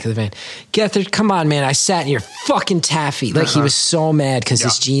from the back of the van, Gethard, come on, man. I sat in your fucking taffy. Like, he was so mad because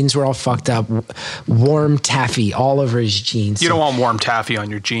his jeans were all fucked up. Warm taffy all over his jeans. You don't want warm taffy on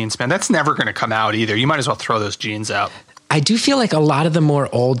your jeans, man. That's never going to come out either. You might as well throw those jeans out. I do feel like a lot of the more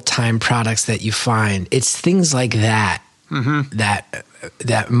old-time products that you find, it's things like that.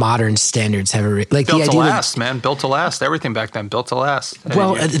 That modern standards have like built the idea to last, man. Built to last. Everything back then built to last.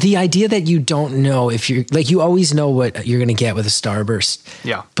 Well, the idea that you don't know if you're like you always know what you're going to get with a Starburst.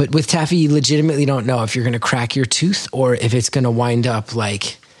 Yeah. But with taffy, you legitimately don't know if you're going to crack your tooth or if it's going to wind up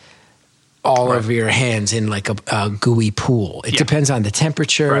like all over your hands in like a gooey pool. It depends on the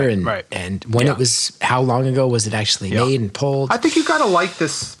temperature and when it was. How long ago was it actually made and pulled? I think you got to like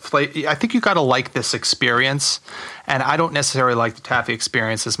this. I think you got to like this experience. And I don't necessarily like the taffy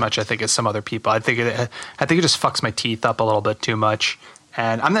experience as much, I think, as some other people. I think it just fucks my teeth up a little bit too much.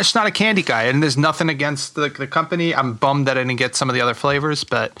 And I'm just not a candy guy. And there's nothing against the company. I'm bummed that I didn't get some of the other flavors.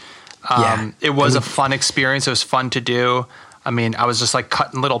 But it was a fun experience. It was fun to do. I mean, I was just like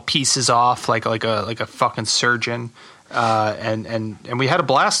cutting little pieces off like a fucking surgeon. And we had a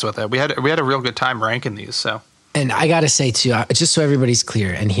blast with it. We had a real good time ranking these. So. And I got to say, too, just so everybody's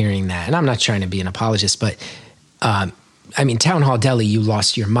clear and hearing that, and I'm not trying to be an apologist, but I mean, Town Hall Deli, you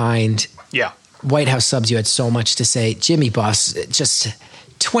lost your mind. Yeah. White House Subs, you had so much to say. Jimmy Boss, just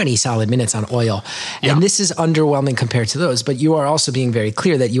 20 solid minutes on oil. And this is underwhelming compared to those, but you are also being very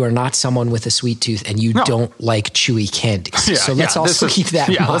clear that you are not someone with a sweet tooth and you don't like chewy candies. So let's also keep that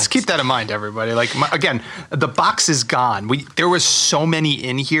in mind. Let's keep that in mind, everybody. Like, again, the box is gone. There was so many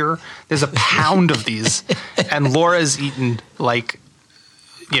in here. There's a pound of these. And Laura's eaten like,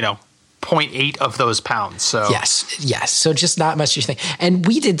 0.8 of those pounds. So Yes. So just not much you think. And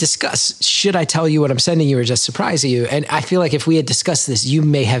we did discuss, should I tell you what I'm sending you or just surprise you? And I feel like if we had discussed this, you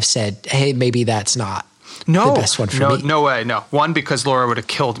may have said, hey, maybe that's not the best one for me. No way. No. One, because Laura would have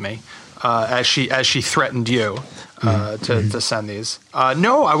killed me as she threatened you to send these.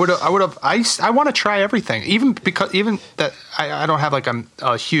 No, I would have. I want to try everything, even that I don't have like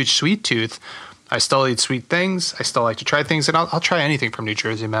a huge sweet tooth. I still eat sweet things. I still like to try things, and I'll try anything from New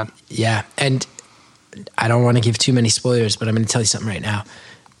Jersey, man. Yeah, and I don't want to give too many spoilers, but I'm going to tell you something right now.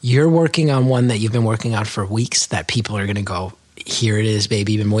 You're working on one that you've been working on for weeks that people are going to go, here it is,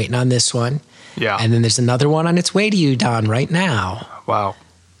 baby. You've been waiting on this one. Yeah. And then there's another one on its way to you, Don, right now. Wow.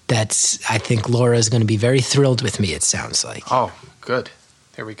 I think Laura is going to be very thrilled with me, it sounds like. Oh, good.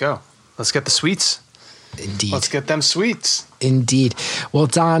 There we go. Let's get the sweets. Indeed. Let's get them sweets. Indeed. Well,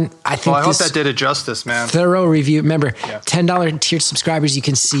 Don, I think I hope that did it justice, man. Thorough review. Remember, $10 tiered subscribers, you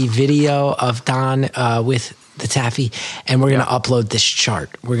can see video of Don with the taffy, and we're going to upload this chart.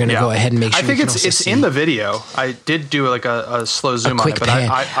 We're going to go ahead and make sure. I think it's in the video. I did do like a slow zoom on it, but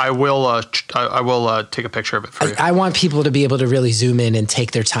I will take a picture of it for you. I want people to be able to really zoom in and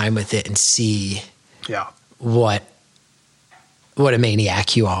take their time with it and see what a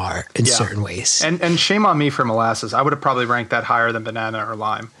maniac you are in certain ways. And shame on me for molasses. I would have probably ranked that higher than banana or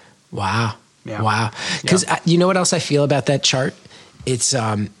lime. Wow. Yeah. Wow. Because you know what else I feel about that chart? It's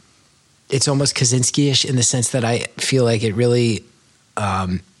almost Kaczynski-ish in the sense that I feel like it really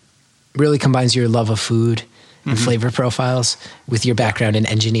combines your love of food and flavor profiles with your background in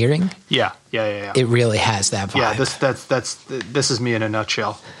engineering. Yeah. It really has that vibe. Yeah, this is me in a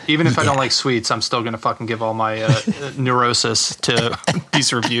nutshell. Even if I don't like sweets, I'm still going to fucking give all my neurosis to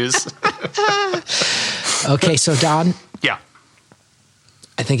these reviews. Okay, so Don. Yeah.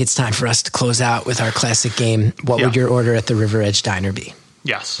 I think it's time for us to close out with our classic game. What would your order at the River Edge Diner be?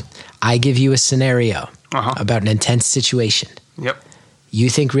 Yes. I give you a scenario about an intense situation. Yep. You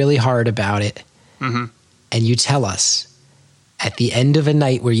think really hard about it. Mm-hmm. And you tell us at the end of a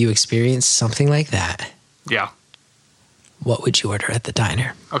night where you experience something like that. Yeah. What would you order at the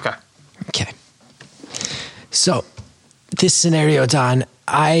diner? Okay. So this scenario, Don,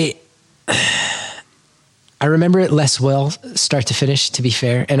 I remember it less well start to finish, to be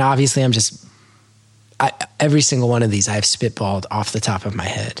fair. And obviously every single one of these I've spitballed off the top of my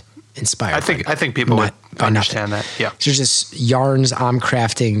head. Inspired. I think people would understand that. Yeah. So just yarns I'm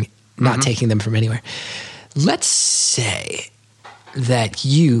crafting, not taking them from anywhere. Let's say that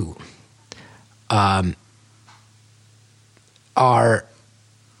you are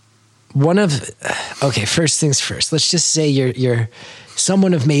one of first things first. Let's just say you're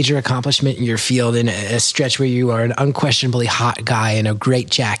someone of major accomplishment in your field in a stretch where you are an unquestionably hot guy in a great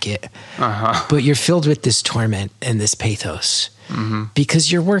jacket, but you're filled with this torment and this pathos because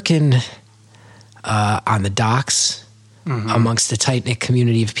you're working on the docks amongst a tight-knit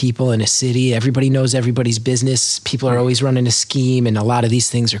community of people in a city. Everybody knows everybody's business. People are always running a scheme, and a lot of these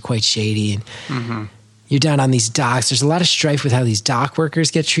things are quite shady. And you're down on these docks. There's a lot of strife with how these dock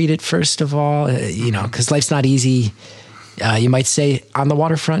workers get treated, first of all, because life's not easy, you might say, on the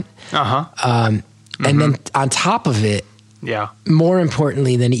waterfront. And then on top of it, more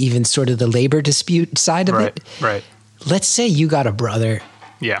importantly than even sort of the labor dispute side of it, let's say you got a brother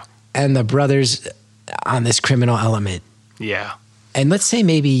and the brother's on this criminal element. And let's say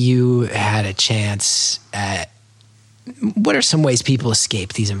maybe you had a chance at what are some ways people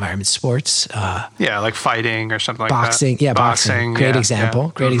escape these environments? Sports? Like fighting or something like boxing, that. Boxing. Great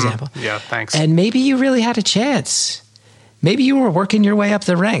example. Great example. Yeah, thanks. And maybe you really had a chance. Maybe you were working your way up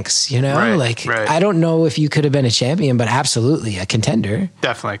the ranks, I don't know if you could have been a champion, but absolutely a contender.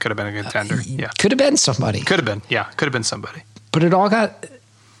 Definitely could have been a contender. Could have been somebody. Could have been. Yeah, could have been somebody. But it all got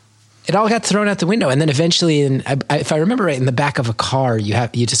thrown out the window. And then eventually, if I remember right, in the back of a car, you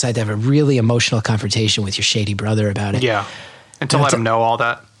decide to have a really emotional confrontation with your shady brother about it. Yeah. And to let him know all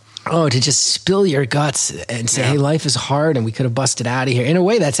that. Oh, to just spill your guts and say, hey, life is hard and we could have busted out of here. In a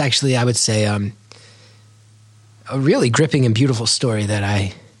way, that's actually, I would say, a really gripping and beautiful story that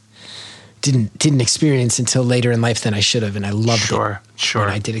I didn't experience until later in life than I should have, and I loved it. When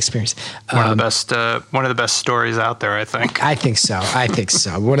I did experience one of the best stories out there. I think. I think so.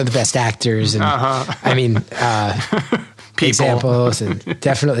 One of the best actors, and I mean, examples, and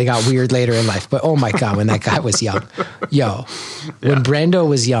definitely got weird later in life. But oh my God, when that guy was young, when Brando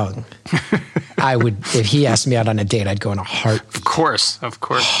was young, I would, if he asked me out on a date, I'd go in a heart. Of course.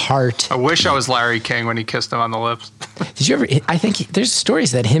 Heart. I wish I was Larry King when he kissed him on the lips. Did you ever? I think there's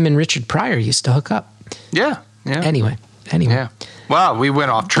stories that him and Richard Pryor used to hook up. Yeah. Anyway, Anyway. Yeah. Wow, we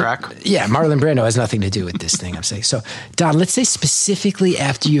went off track. Yeah, Marlon Brando has nothing to do with this thing, I'm saying. So, Don, let's say specifically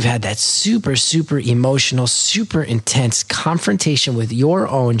after you've had that super, super emotional, super intense confrontation with your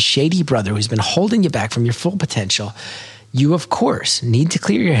own shady brother who's been holding you back from your full potential, you, of course, need to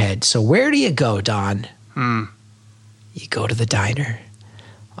clear your head. So where do you go, Don? You go to the diner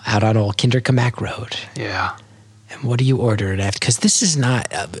out on Old Kinderkamak Road. Yeah. And what do you order it after? Because this is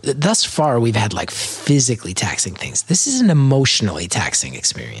not, thus far, we've had like physically taxing things. This is an emotionally taxing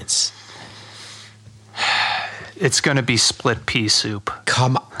experience. It's going to be split pea soup.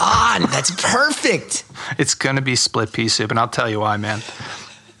 Come on, that's perfect. It's going to be split pea soup, and I'll tell you why, man.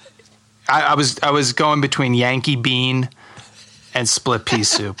 I was going between Yankee bean and split pea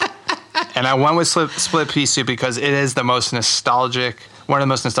soup. And I went with split pea soup because it is the most nostalgic, one of the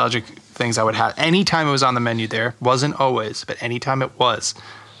most nostalgic things I would have. Anytime it was on the menu there, wasn't always, but anytime it was,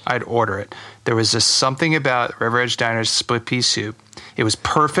 I'd order it. There was just something about River Edge Diner's split pea soup. It was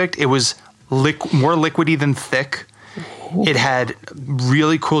perfect. It was more liquidy than thick. Ooh. It had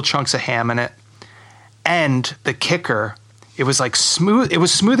really cool chunks of ham in it. And the kicker, it was like smooth. It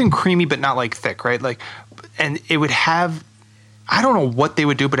was smooth and creamy, but not like thick, right? Like, and it would have, I don't know what they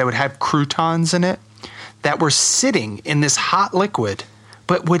would do, but it would have croutons in it that were sitting in this hot liquid,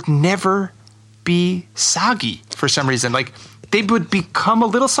 but would never be soggy for some reason. Like, they would become a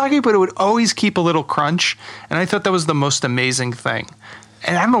little soggy, but it would always keep a little crunch. And I thought that was the most amazing thing.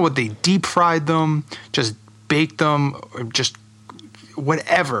 And I don't know what they deep fried them, just baked them, or just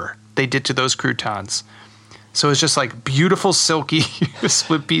whatever they did to those croutons. So it's just like beautiful, silky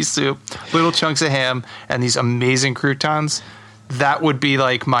split pea soup, little chunks of ham, and these amazing croutons. That would be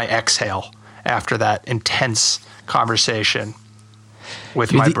like my exhale after that intense conversation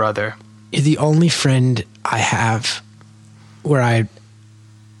with my brother. You're the only friend I have where I'd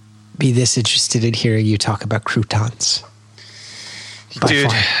be this interested in hearing you talk about croutons.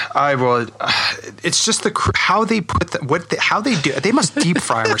 Dude, I would. It's just how they put how they do. They must deep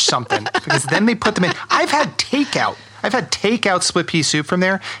fry them or something, because then they put them in. I've had takeout split pea soup from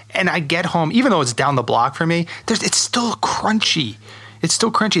there, and I get home, even though it's down the block from me. It's still crunchy. It's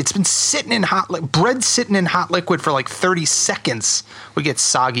still crunchy. It's been sitting in bread sitting in hot liquid for like 30 seconds. We get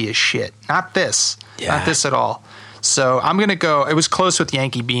soggy as shit. Not this. Yeah. Not this at all. So I'm going to go, it was close with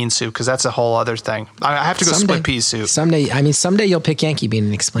Yankee bean soup because that's a whole other thing. I have to go split pea soup. Someday you'll pick Yankee bean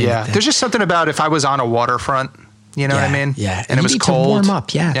and explain it. Yeah, there's just something about if I was on a waterfront, you know what I mean? Yeah, and it was cold. To warm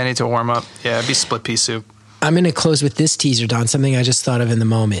up, yeah. I need to warm up. Yeah, it'd be split pea soup. I'm going to close with this teaser, Don, something I just thought of in the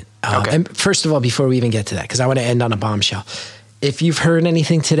moment. Okay. And first of all, before we even get to that, because I want to end on a bombshell. If you've heard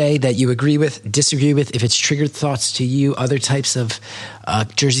anything today that you agree with, disagree with, if it's triggered thoughts to you, other types of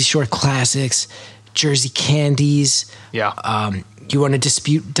Jersey Shore classics, Jersey candies. Yeah. You want to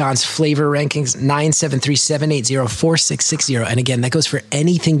dispute Don's flavor rankings? 973-780-4660. And again, that goes for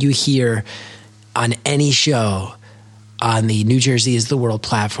anything you hear on any show on the New Jersey is the World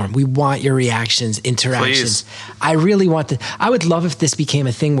platform. We want your reactions, interactions. Please. I really want I would love if this became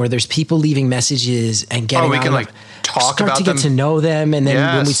a thing where there's people leaving messages and getting we can talk about them. Start to get to know them, and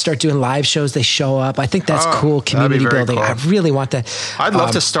then when we start doing live shows, they show up. I think that's cool community building. Cool. I really want that. I'd love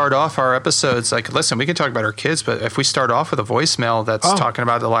to start off our episodes like, listen, we can talk about our kids, but if we start off with a voicemail that's talking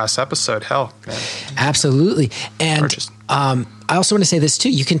about the last episode, hell, man. Absolutely. And I also want to say this too.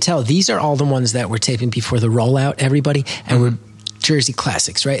 You can tell these are all the ones that we're taping before the rollout, everybody, and we're Jersey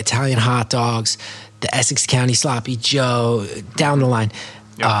classics, right? Italian hot dogs, the Essex County Sloppy Joe, down the line.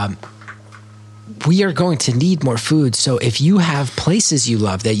 Yep. We are going to need more food. So if you have places you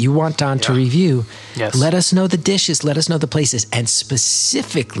love that you want Don to review, let us know the dishes, let us know the places. And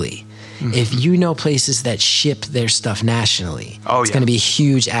specifically, if you know places that ship their stuff nationally, it's going to be a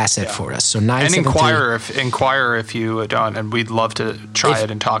huge asset for us. So 973. And inquire if you don't, and we'd love to try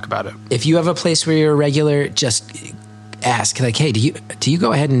it and talk about it. If you have a place where you're a regular, just ask, like, hey, do you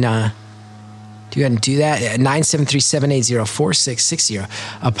go ahead and do that? 973-780-4660.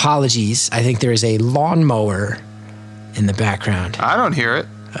 Apologies. I think there is a lawnmower in the background. I don't hear it.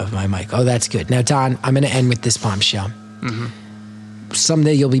 Of my mic. Oh, that's good. Now, Don, I'm going to end with this bombshell.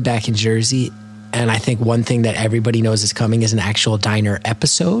 Someday you'll be back in Jersey, and I think one thing that everybody knows is coming is an actual diner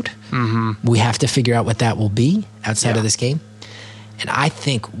episode. We have to figure out what that will be outside of this game. And I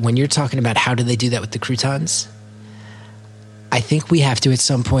think when you're talking about how do they do that with the croutons, I think we have to at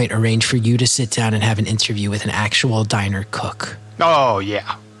some point arrange for you to sit down and have an interview with an actual diner cook. Oh,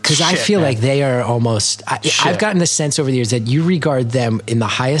 yeah. Because I feel like they are almost, I've gotten the sense over the years that you regard them in the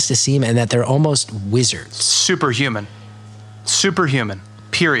highest esteem and that they're almost wizards. Superhuman,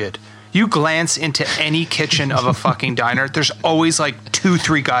 period. You glance into any kitchen of a fucking diner, there's always like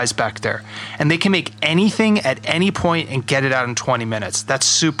 2-3 guys back there. And they can make anything at any point and get it out in 20 minutes. That's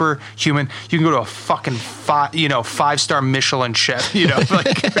super human. You can go to a fucking 5-star Michelin chef,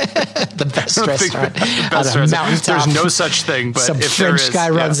 like the best restaurant. The best restaurant. There's no such thing, but some if French there is, guy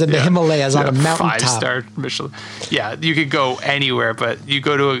runs in the Himalayas on a mountaintop. 5-star Michelin. Yeah, you could go anywhere, but you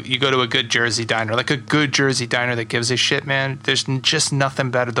go to a good Jersey diner, like a good Jersey diner that gives a shit, man. There's just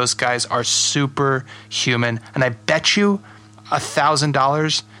nothing better. Those guys are super human, and I bet you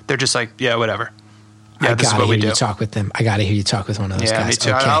 $1,000 they're just like, yeah, whatever. Yeah, this is what we do. You talk with them. I gotta hear you talk with one of those guys. Me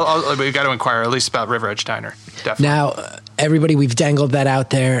too. Okay. We got to inquire at least about River Edge Diner. Definitely. Now, everybody, we've dangled that out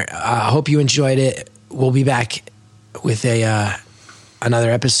there. I hope you enjoyed it. We'll be back with another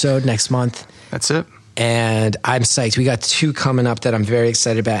episode next month. That's it. And I'm psyched. We got 2 coming up that I'm very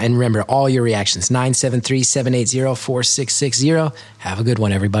excited about. And remember, all your reactions, 973-780-4660. Have a good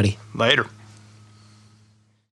one, everybody. Later.